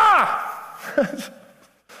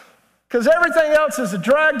 Because everything else is a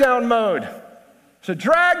drag down mode. To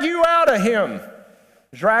drag you out of him.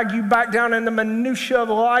 Drag you back down in the minutia of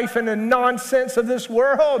life and the nonsense of this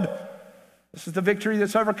world. This is the victory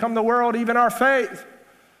that's overcome the world, even our faith.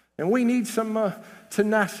 And we need some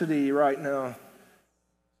tenacity right now.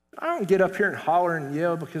 I don't get up here and holler and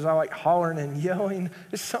yell because I like hollering and yelling.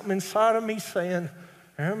 It's something inside of me saying,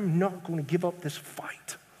 I'm not going to give up this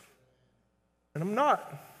fight. And I'm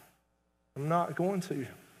not. I'm not going to,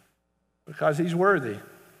 because he's worthy.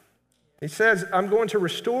 He says, I'm going to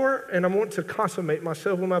restore and I want to consummate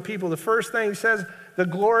myself with my people. The first thing he says, the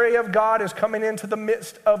glory of God is coming into the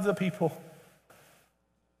midst of the people.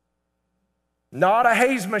 Not a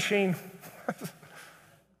haze machine.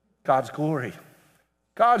 God's glory.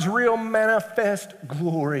 God's real manifest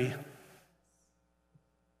glory.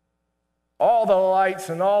 All the lights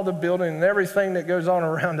and all the building and everything that goes on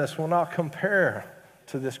around us will not compare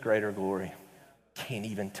to this greater glory. Can't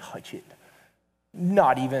even touch it.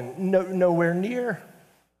 Not even, nowhere near.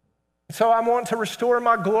 So I want to restore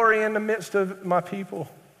my glory in the midst of my people.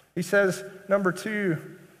 He says, number 2,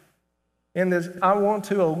 in this, I want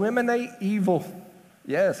to eliminate evil.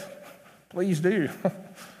 Yes, please do.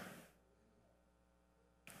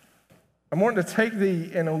 I want to take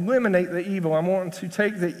and eliminate the evil. I want to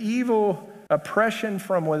take the evil oppression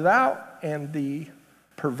from without and the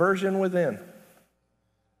perversion within.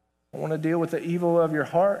 I want to deal with the evil of your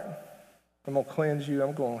heart. I'm going to cleanse you.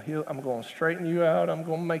 I'm going to heal. I'm going to straighten you out. I'm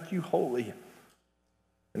going to make you holy.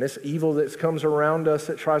 And this evil that comes around us,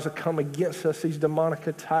 that tries to come against us, these demonic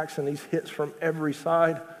attacks and these hits from every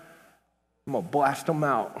side, I'm going to blast them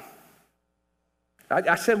out.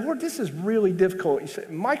 I said, Lord, this is really difficult. He said,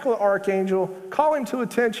 Michael, the archangel, call him to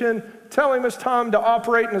attention, tell him it's time to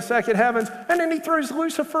operate in the second heavens. And then he throws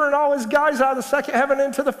Lucifer and all his guys out of the second heaven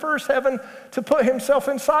into the first heaven to put himself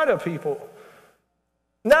inside of people.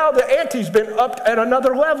 Now the ante's been upped at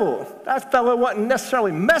another level. That fellow wasn't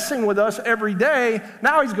necessarily messing with us every day.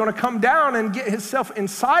 Now he's going to come down and get himself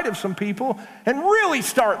inside of some people and really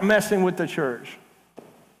start messing with the church.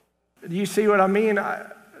 Do you see what I mean?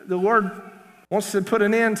 The Lord wants to put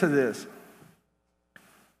an end to this.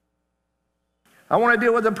 I want to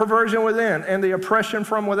deal with the perversion within and the oppression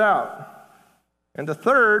from without. And the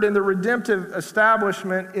third in the redemptive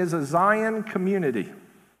establishment is a Zion community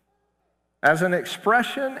as an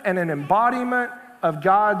expression and an embodiment of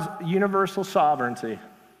God's universal sovereignty.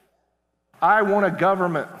 I want a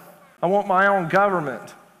government. I want my own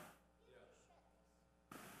government.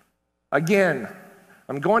 Again,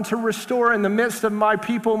 I'm going to restore in the midst of my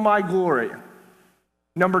people my glory.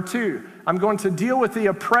 Number 2, I'm going to deal with the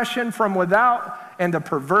oppression from without and the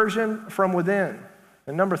perversion from within.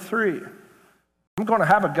 And number 3, I'm going to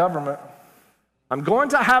have a government. I'm going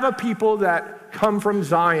to have a people that come from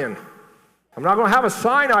Zion. I'm not going to have a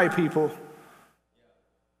Sinai people.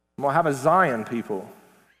 I'm going to have a Zion people,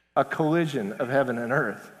 a collision of heaven and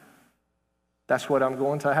earth. That's what I'm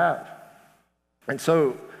going to have. And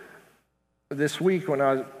so this week when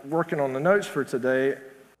I was working on the notes for today,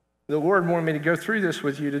 the Lord wanted me to go through this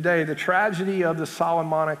with you today, the tragedy of the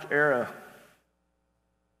Solomonic era.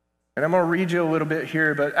 And I'm going to read you a little bit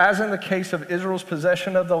here, but as in the case of Israel's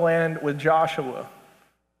possession of the land with Joshua,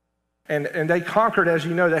 and they conquered, as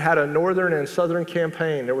you know, they had a northern and southern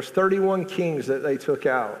campaign. There was 31 kings that they took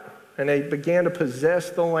out, and they began to possess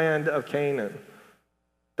the land of Canaan.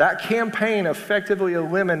 That campaign effectively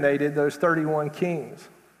eliminated those 31 kings.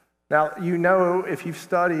 Now, you know, if you've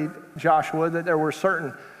studied Joshua, that there were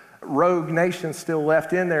certain rogue nations still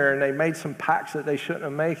left in there, and they made some pacts that they shouldn't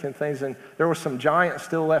have made and things, and there were some giants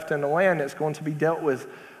still left in the land that's going to be dealt with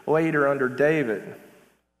later under David.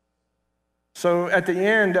 So at the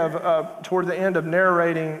end toward the end of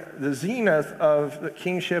narrating the zenith of the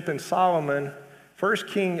kingship in Solomon, 1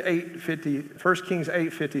 Kings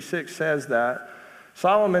 8:56 says that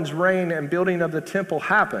Solomon's reign and building of the temple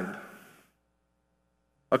happened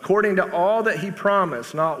according to all that he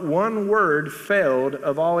promised. Not one word failed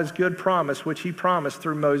of all his good promise, which he promised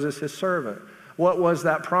through Moses, his servant. What was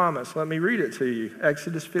that promise? Let me read it to you.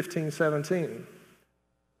 Exodus 15:17.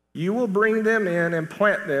 You will bring them in and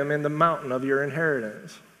plant them in the mountain of your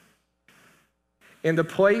inheritance, in the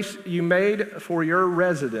place you made for your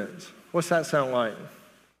residence. What's that sound like?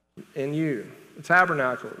 In you.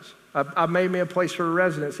 tabernacles. I made me a place for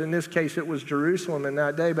residence. In this case, it was Jerusalem in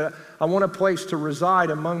that day, but I want a place to reside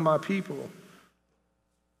among my people.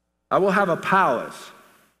 I will have a palace.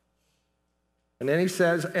 And then he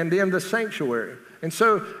says, and then the sanctuary. And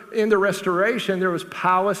so in the restoration, there was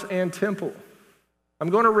palace and temple. I'm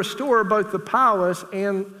going to restore both the palace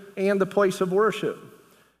and the place of worship.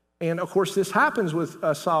 And of course, this happens with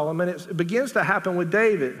Solomon. It begins to happen with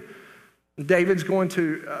David. David's going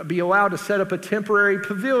to be allowed to set up a temporary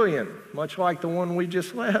pavilion, much like the one we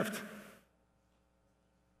just left.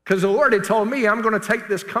 Because the Lord had told me, I'm going to take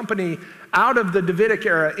this company out of the Davidic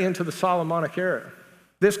era into the Solomonic era.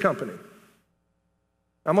 This company.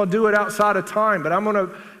 I'm going to do it outside of time, but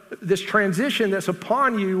this transition that's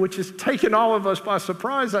upon you, which has taken all of us by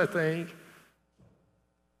surprise, I think,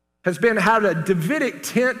 has been had a Davidic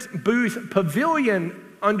tent, booth, pavilion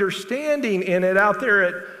understanding in it out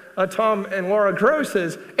there at Tom and Laura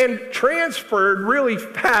Gross's, and transferred really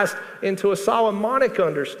fast into a Solomonic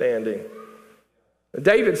understanding.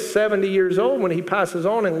 David's 70 years old when he passes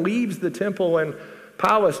on and leaves the temple and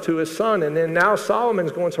palace to his son, and then now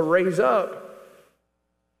Solomon's going to raise up.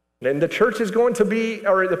 And the church is going to be,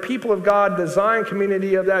 or the people of God, the Zion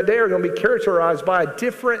community of that day, are going to be characterized by a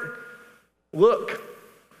different look.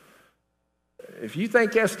 If you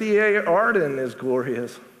think SDA Arden is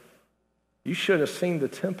glorious, you should have seen the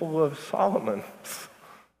Temple of Solomon.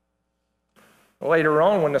 Later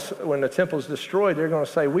on, when the temple is destroyed, they're going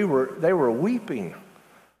to say they were weeping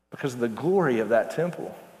because of the glory of that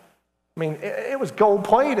temple. I mean, it was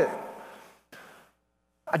gold-plated.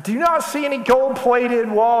 I do not see any gold-plated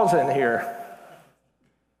walls in here.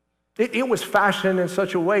 It was fashioned in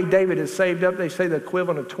such a way David has saved up, they say, the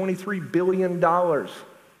equivalent of $23 billion.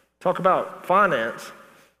 Talk about finance.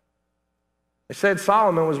 They said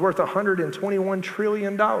Solomon was worth $121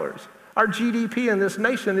 trillion. Our GDP in this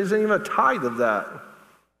nation isn't even a tithe of that.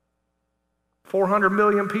 400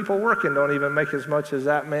 million people working don't even make as much as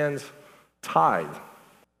that man's tithe.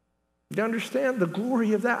 You understand the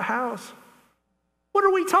glory of that house? What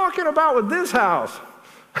are we talking about with this house?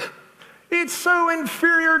 It's so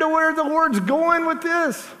inferior to where the Lord's going with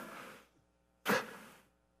this.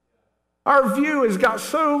 Our view has got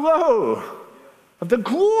so low of the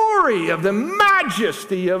glory, of the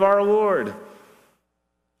majesty of our Lord.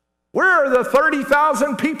 Where are the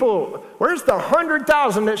 30,000 people? Where's the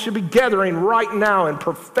 100,000 that should be gathering right now in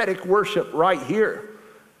prophetic worship right here?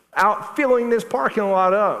 Out filling this parking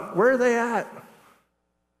lot up. Where are they at?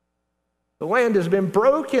 The land has been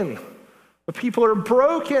broken. The people are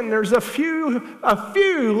broken. There's a few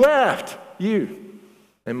left. You.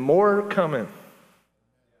 And more coming.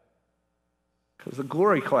 Because the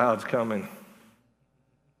glory cloud's coming.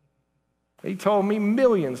 He told me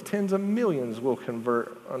millions, tens of millions will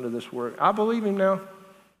convert under this work. I believe him now.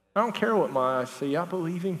 I don't care what my eyes see. I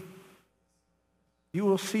believe him. You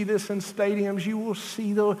will see this in stadiums. You will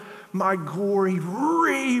see my glory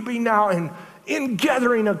raving out and in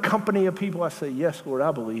gathering a company of people. I say, yes, Lord,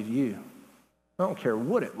 I believe you. I don't care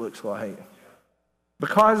what it looks like.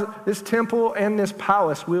 Because this temple and this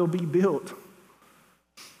palace will be built.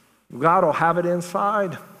 God will have it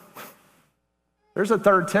inside. There's a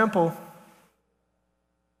third temple.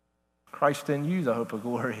 Christ in you, the hope of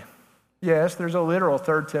glory. Yes, there's a literal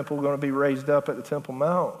third temple going to be raised up at the Temple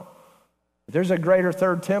Mount. There's a greater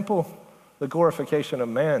third temple, the glorification of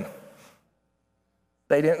man.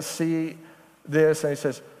 They didn't see this, and he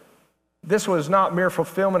says, this was not mere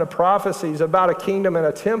fulfillment of prophecies about a kingdom and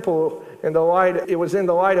a temple in the light. It was in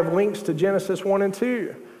the light of links to Genesis 1 and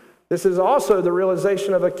 2. This is also the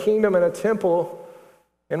realization of a kingdom and a temple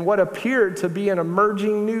in what appeared to be an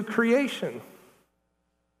emerging new creation.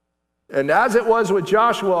 And as it was with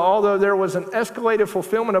Joshua, although there was an escalated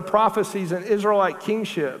fulfillment of prophecies in Israelite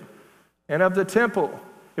kingship and of the temple,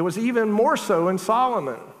 it was even more so in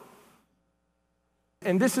Solomon.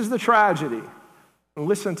 And this is the tragedy.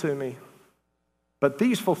 Listen to me. But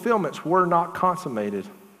these fulfillments were not consummated.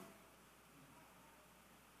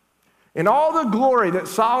 In all the glory that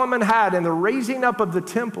Solomon had in the raising up of the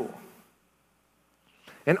temple,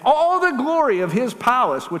 and all the glory of his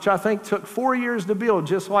palace, which I think took 4 years to build,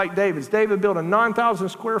 just like David's. David built a 9,000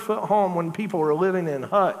 square foot home when people were living in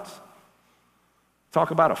huts.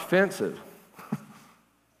 Talk about offensive.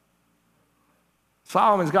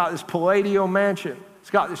 Solomon's got this palatial mansion.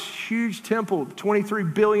 He's got this huge temple,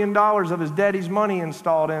 $23 billion of his daddy's money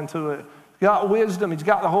installed into it. He's got wisdom. He's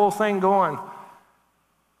got the whole thing going.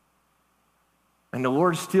 And the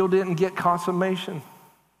Lord still didn't get consummation.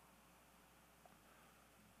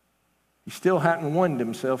 He still hadn't won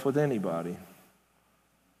himself with anybody.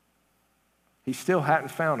 He still hadn't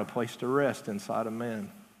found a place to rest inside of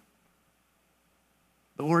man.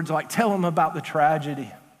 The Lord's like, tell them about the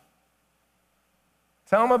tragedy.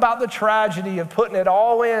 Tell them about the tragedy of putting it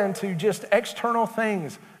all into just external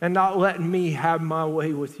things and not letting me have my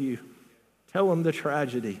way with you. Tell them the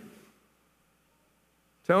tragedy.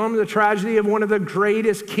 Tell them the tragedy of one of the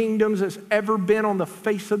greatest kingdoms that's ever been on the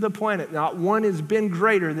face of the planet. Not one has been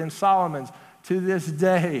greater than Solomon's to this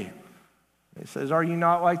day. It says, are you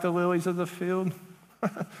not like the lilies of the field?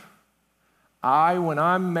 When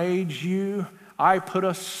I made you, I put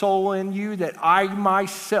a soul in you that I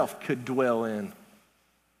myself could dwell in.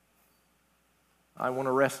 I want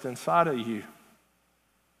to rest inside of you.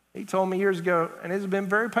 He told me years ago, and it's been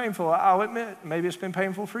very painful, I'll admit, maybe it's been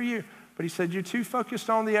painful for you, but he said, you're too focused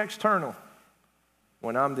on the external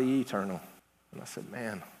when I'm the eternal. And I said,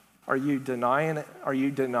 man, are you denying,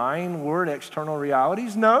 Lord, external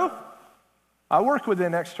realities? No. I work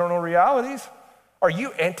within external realities. Are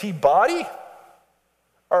you anti-body?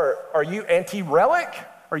 Or are you anti-relic?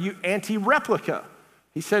 Are you anti-replica?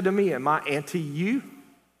 He said to me, am I anti-you?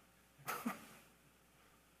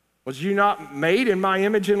 Was you not made in my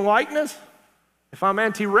image and likeness? If I'm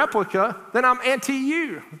anti-replica, then I'm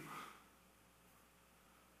anti-you.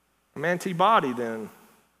 I'm anti-body then,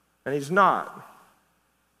 and he's not.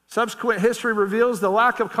 Subsequent history reveals the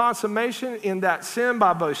lack of consummation in that sin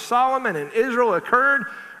by both Solomon and Israel occurred,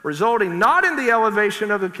 resulting not in the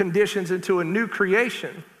elevation of the conditions into a new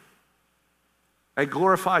creation, a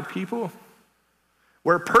glorified people,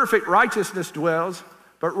 where perfect righteousness dwells,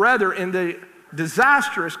 but rather in the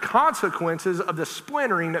disastrous consequences of the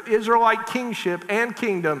splintering of Israelite kingship and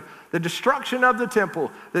kingdom, the destruction of the temple,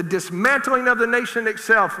 the dismantling of the nation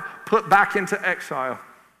itself, put back into exile.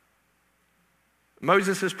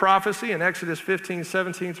 Moses' prophecy in Exodus 15,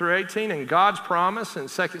 17 through 18, and God's promise in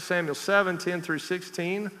 2 Samuel 7, 10 through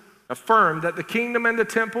 16, affirmed that the kingdom and the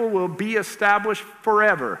temple will be established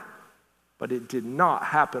forever. But it did not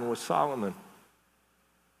happen with Solomon.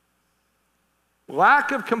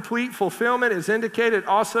 Lack of complete fulfillment is indicated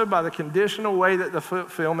also by the conditional way that the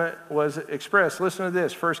fulfillment was expressed. Listen to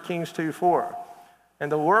this, 1 Kings 2:4.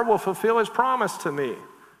 And the Lord will fulfill his promise to me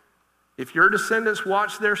if your descendants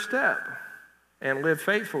watch their step and live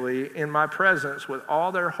faithfully in my presence with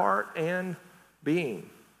all their heart and being.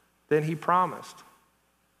 Then he promised,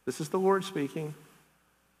 this is the Lord speaking,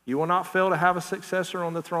 you will not fail to have a successor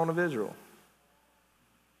on the throne of Israel.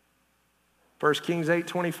 1 Kings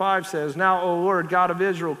 8:25 says, now, O Lord, God of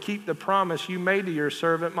Israel, keep the promise you made to your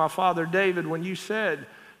servant, my father David, when you said,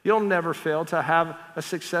 you'll never fail to have a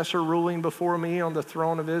successor ruling before me on the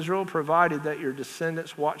throne of Israel, provided that your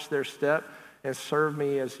descendants watch their step and serve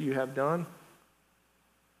me as you have done.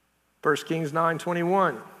 1 Kings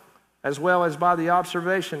 9:21, as well as by the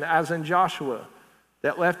observation, as in Joshua,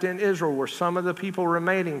 that left in Israel were some of the people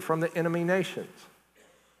remaining from the enemy nations,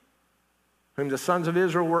 whom the sons of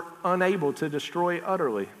Israel were unable to destroy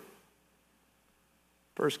utterly.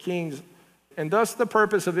 1 Kings, and thus the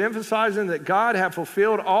purpose of emphasizing that God had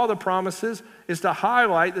fulfilled all the promises is to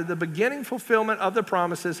highlight that the beginning fulfillment of the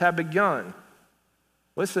promises had begun.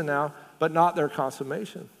 Listen now, but not their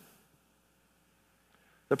consummation.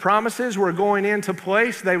 The promises were going into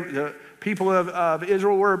place. The people of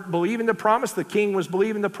Israel were believing the promise. The king was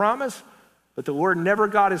believing the promise. But the Lord never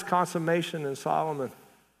got his consummation in Solomon.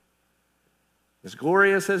 As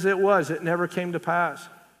glorious as it was, it never came to pass.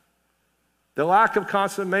 The lack of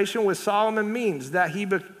consummation with Solomon means that he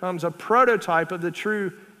becomes a prototype of the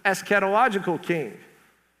true eschatological king.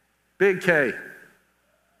 Big K.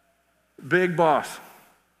 Big boss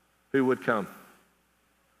who would come.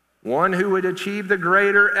 One who would achieve the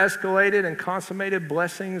greater, escalated, and consummated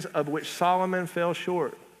blessings of which Solomon fell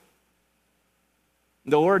short.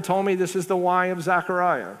 The Lord told me this is the why of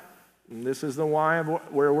Zechariah. And this is the why of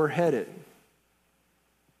where we're headed.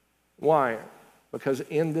 Why? Because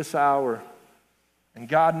in this hour, and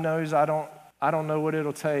God knows I don't know what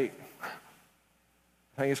it'll take.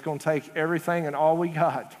 I think it's going to take everything and all we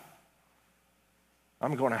got.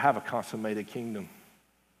 I'm going to have a consummated kingdom.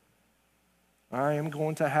 I am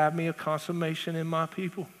going to have me a consummation in my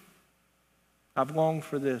people. I've longed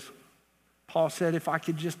for this. Paul said, if I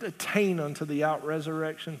could just attain unto the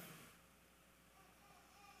out-resurrection.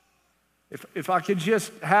 If I could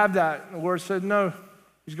just have that. The Lord said, no,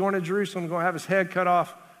 he's going to Jerusalem, going to have his head cut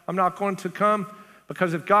off. I'm not going to come,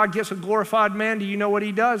 because if God gets a glorified man, do you know what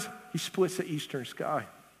he does? He splits the eastern sky.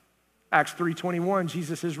 Acts 3:21,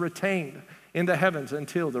 Jesus is retained in the heavens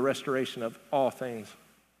until the restoration of all things.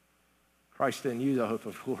 Christ in you, the hope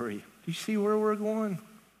of glory. Do you see where we're going?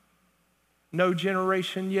 No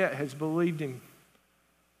generation yet has believed him.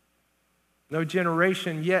 No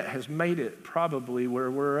generation yet has made it probably where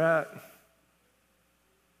we're at.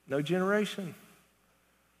 No generation.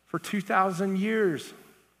 for 2,000 years.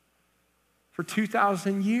 For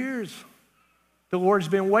 2,000 years, the Lord's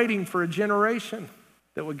been waiting for a generation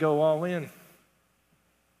that would go all in.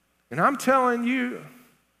 And I'm telling you,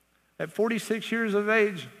 at 46 years of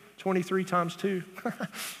age, 23 times 2,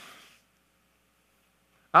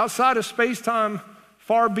 outside of space-time,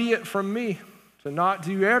 far be it from me to not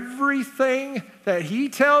do everything that he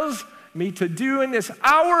tells me to do in this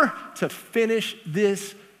hour to finish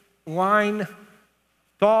this line,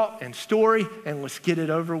 thought, and story, and let's get it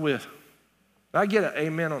over with. Did I get an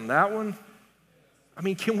amen on that one? I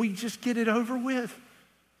mean, can we just get it over with?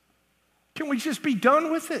 Can we just be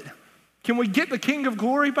done with it? Can we get the King of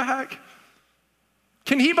Glory back?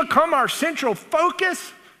 Can he become our central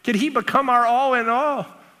focus? Can he become our all in all?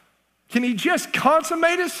 Can he just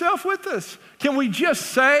consummate himself with us? Can we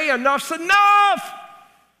just say, enough's enough?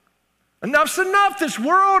 Enough's enough. This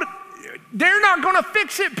world, they're not going to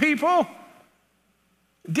fix it, people.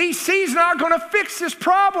 DC's not going to fix this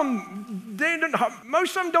problem.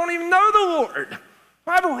 Most of them don't even know the Lord.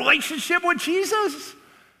 I have a relationship with Jesus.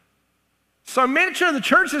 So many of the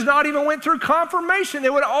churches not even went through confirmation. They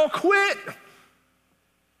would all quit.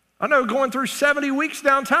 I know going through 70 weeks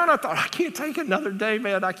downtown, I thought, I can't take another day,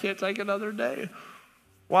 man. I can't take another day.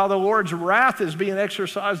 While the Lord's wrath is being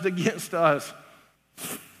exercised against us.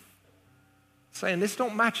 Saying, this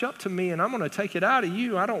don't match up to me, and I'm going to take it out of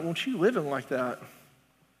you. I don't want you living like that.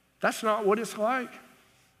 That's not what it's like.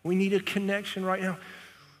 We need a connection right now.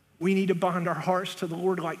 We need to bind our hearts to the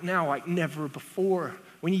Lord like now, like never before.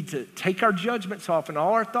 We need to take our judgments off and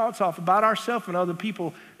all our thoughts off about ourselves and other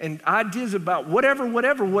people and ideas about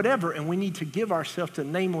whatever, and we need to give ourselves to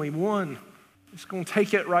namely one. It's going to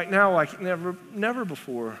take it right now like never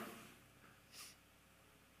before.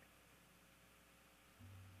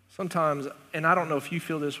 Sometimes, and I don't know if you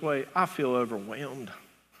feel this way, I feel overwhelmed.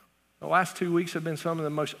 The last 2 weeks have been some of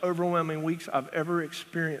the most overwhelming weeks I've ever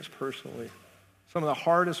experienced personally. Some of the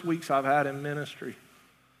hardest weeks I've had in ministry.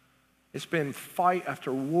 It's been fight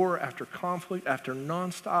after war, after conflict, after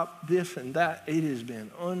nonstop this and that. It has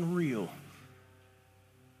been unreal.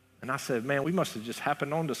 And I said, man, we must have just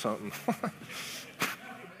happened onto something.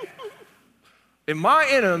 And my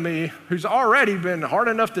enemy, who's already been hard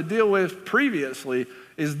enough to deal with previously,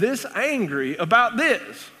 is this angry about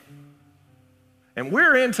this. And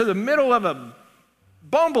we're into the middle of a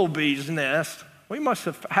bumblebee's nest. We must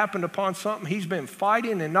have happened upon something he's been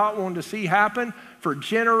fighting and not wanting to see happen for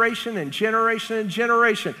generation and generation and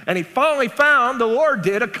generation. And he finally found, the Lord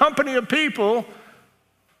did, a company of people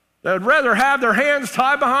that would rather have their hands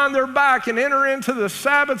tied behind their back and enter into the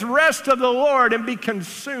Sabbath rest of the Lord and be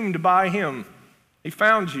consumed by him. He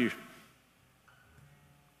found you.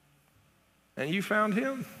 And you found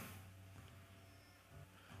him.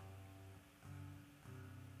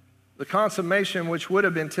 The consummation which would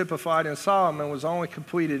have been typified in Solomon was only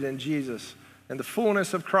completed in Jesus. And the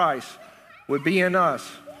fullness of Christ would be in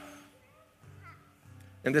us.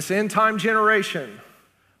 In this end time generation,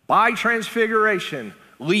 by transfiguration,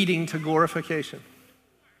 leading to glorification.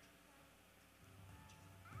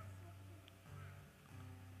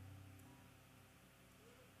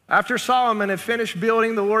 After Solomon had finished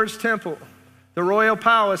building the Lord's temple, the royal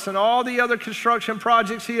palace, and all the other construction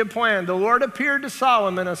projects he had planned, the Lord appeared to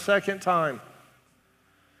Solomon a second time.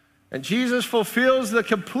 And Jesus fulfills the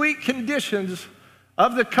complete conditions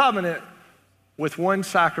of the covenant with one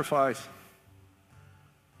sacrifice.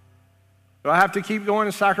 Do I have to keep going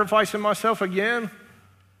and sacrificing myself again?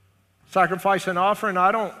 Sacrificing offering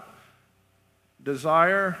I don't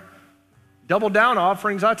desire. Double down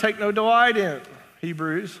offerings I take no delight in.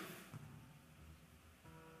 Hebrews.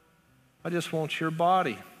 I just want your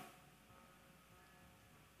body.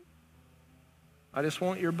 I just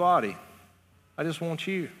want your body. I just want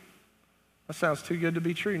you. That sounds too good to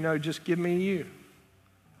be true. No, just give me you.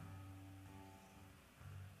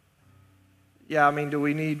 Yeah, I mean, do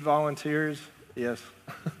we need volunteers? Yes.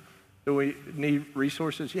 Do we need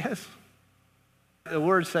resources? Yes. The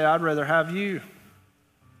words say, I'd rather have you.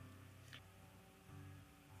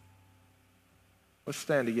 Let's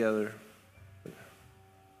stand together.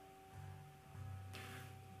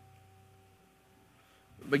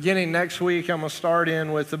 Beginning next week, I'm going to start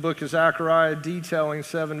in with the book of Zechariah, detailing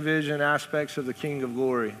 7 vision aspects of the King of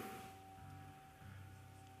Glory.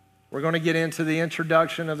 We're going to get into the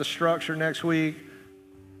introduction of the structure next week.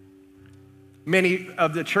 Many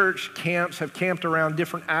of the church camps have camped around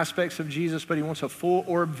different aspects of Jesus, but he wants a full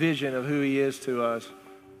orb vision of who he is to us.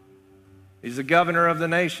 He's the governor of the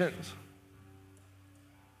nations.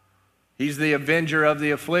 He's the avenger of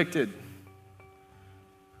the afflicted.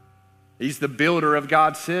 He's the builder of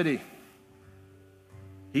God's city.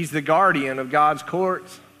 He's the guardian of God's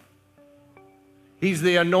courts. He's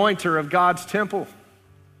the anointer of God's temple.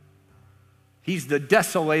 He's the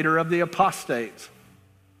desolator of the apostates.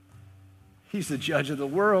 He's the judge of the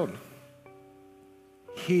world.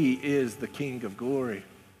 He is the King of glory.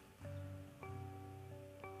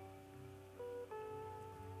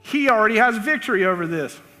 He already has victory over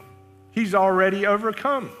this. He's already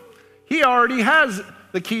overcome. He already has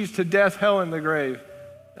the keys to death, hell, and the grave.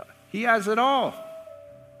 He has it all.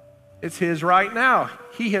 It's his right now.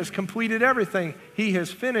 He has completed everything. He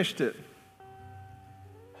has finished it.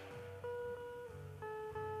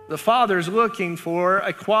 The Father's looking for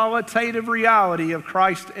a qualitative reality of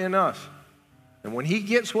Christ in us. And when he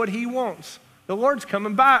gets what he wants, the Lord's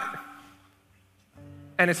coming back.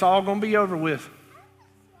 And it's all going to be over with.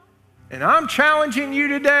 And I'm challenging you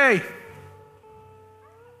today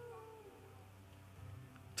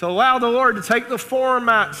to allow the Lord to take the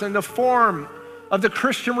formats and the form of the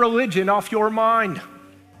Christian religion off your mind.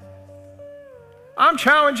 I'm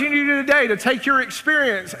challenging you today to take your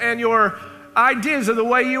experience and your ideas of the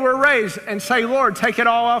way you were raised and say, Lord, take it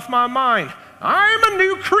all off my mind. I'm a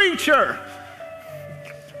new creature.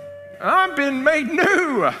 I've been made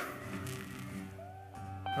new.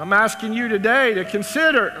 I'm asking you today to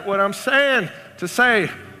consider what I'm saying, to say,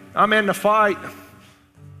 I'm in the fight.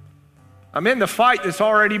 I'm in the fight that's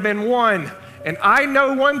already been won. And I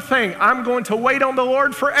know one thing, I'm going to wait on the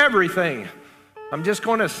Lord for everything. I'm just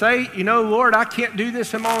going to say, you know, Lord, I can't do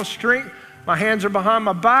this in my own strength. My hands are behind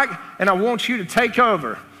my back, and I want you to take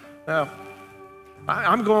over. Now,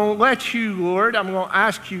 I'm going to let you, Lord, I'm going to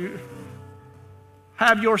ask you,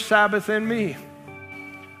 have your Sabbath in me.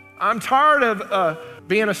 I'm tired of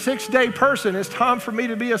being a 6-day person. It's time for me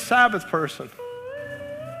to be a Sabbath person.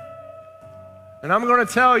 And I'm going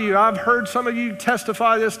to tell you, I've heard some of you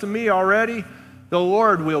testify this to me already. The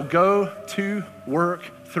Lord will go to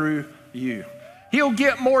work through you. He'll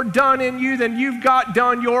get more done in you than you've got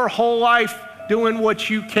done your whole life doing what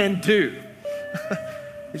you can do.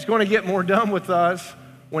 He's going to get more done with us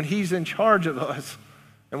when he's in charge of us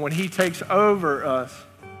and when he takes over us.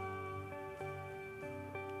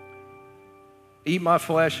 Eat my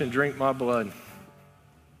flesh and drink my blood.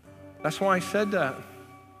 That's why he said that.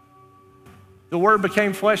 The Word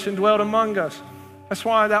became flesh and dwelt among us. That's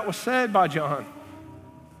why that was said by John.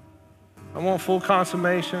 I want full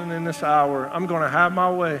consummation in this hour. I'm going to have my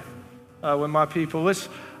way with my people. Let's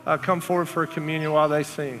come forward for communion while they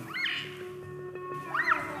sing.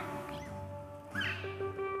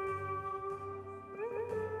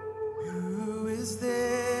 Who is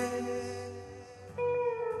there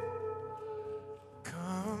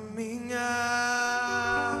coming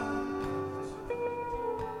out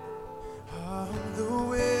of the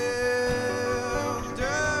wilderness?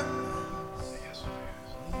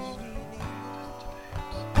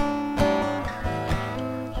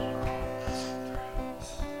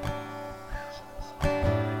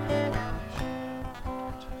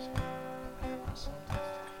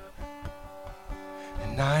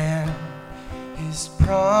 And I am his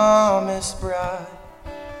promised bride,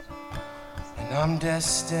 and I'm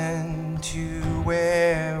destined to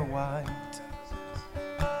wear white,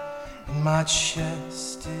 and my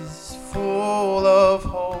chest is full of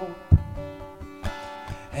hope,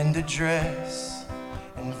 and a dress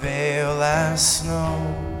and veil as snow.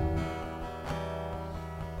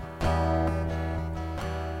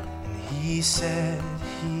 And he said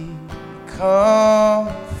he'd come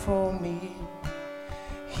for me.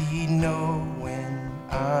 He'd know when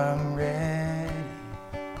I'm ready,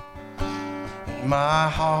 and my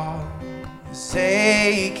heart is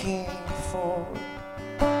aching for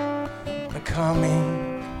the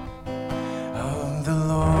coming of the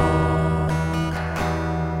Lord.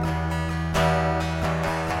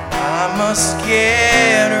 I must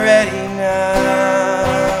get ready now,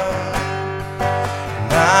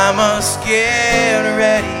 and I must get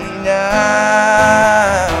ready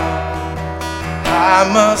now. I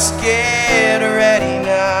must get ready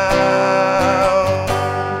now,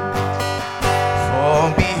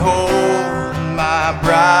 for behold, my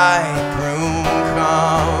bridegroom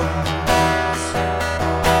comes.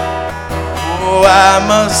 Oh, I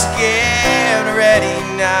must get ready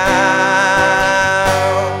now.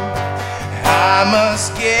 I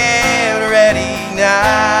must get ready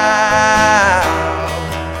now.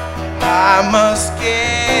 I must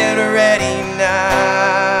get ready now.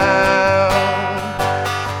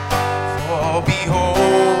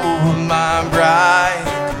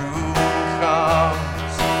 Bridegroom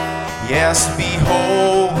comes. Yes,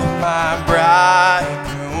 behold, my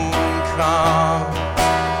bridegroom comes.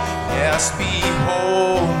 Yes,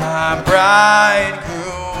 behold, my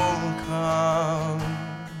bridegroom comes.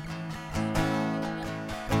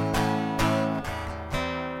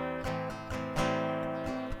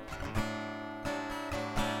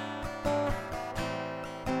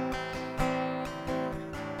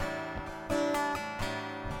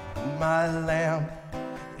 my lamp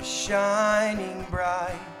is shining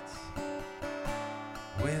bright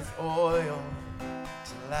with oil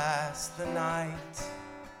to last the night.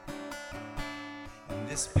 And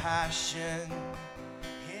this passion